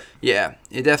mix-up. Yeah,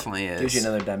 it definitely is. Gives you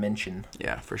another dimension.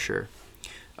 Yeah, for sure.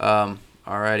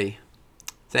 Alrighty.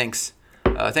 Thanks.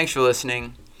 Thanks for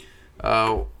listening.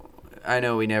 I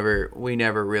know we never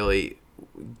really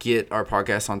get our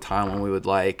podcast on time when we would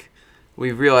like.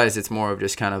 We've realized it's more of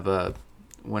just kind of a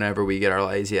whenever we get our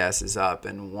lazy asses up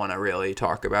and want to really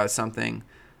talk about something.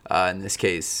 In this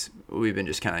case, we've been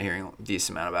just kind of hearing a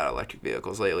decent amount about electric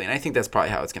vehicles lately, and I think that's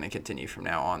probably how it's going to continue from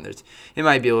now on. It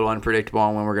might be a little unpredictable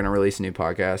on when we're going to release a new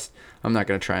podcast. I'm not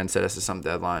going to try and set us to some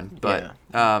deadline, but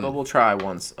but we'll try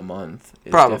once a month.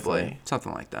 It's probably definitely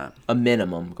something like that. a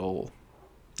minimum goal.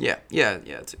 Yeah,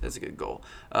 it's a good goal.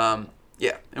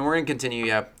 Yeah, and we're going to continue,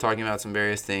 talking about some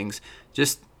various things.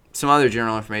 Just some other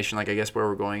general information, like I guess where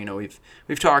we're going.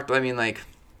 We've talked, I mean, like,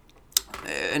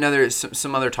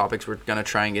 some other topics we're going to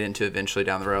try and get into eventually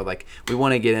down the road. Like, we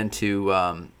want to get into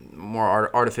more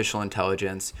artificial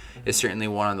intelligence is certainly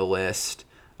one on the list.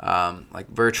 Like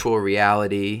virtual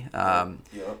reality,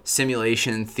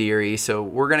 simulation theory. So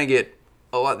we're going to get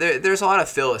a lot. There's a lot of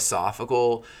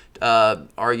philosophical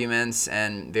arguments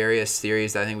and various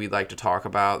theories that I think we'd like to talk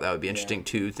about. That would be interesting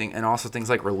too. And also things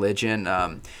like religion.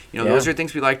 Those are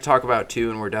things we'd like to talk about too,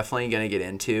 and we're definitely going to get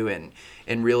into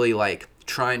and really like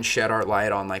try and shed our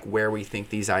light on like where we think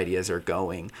these ideas are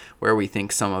going, where we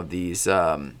think some of these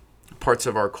parts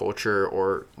of our culture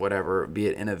or whatever, be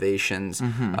it innovations,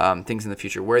 things in the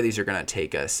future, where these are going to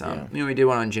take us. We did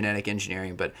one on genetic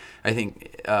engineering, but I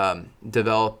think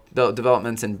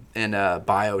developments in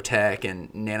biotech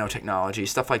and nanotechnology,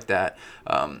 stuff like that,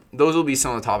 those will be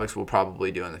some of the topics we'll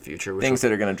probably do in the future. Things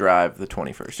that are going to drive the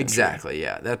 21st century. Exactly,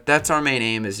 yeah. That's our main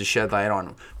aim, is to shed light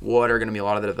on what are going to be a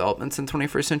lot of the developments in the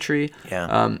 21st century.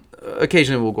 Yeah.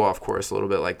 Occasionally we'll go off course a little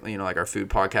bit, like like our food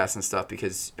podcasts and stuff,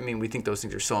 because I mean we think those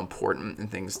things are so important and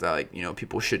things that like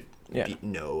people should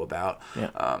know about.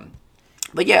 Yeah.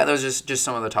 But yeah, those are just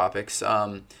some of the topics,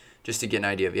 just to get an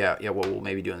idea of what we'll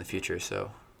maybe do in the future. So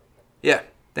yeah,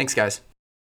 thanks guys.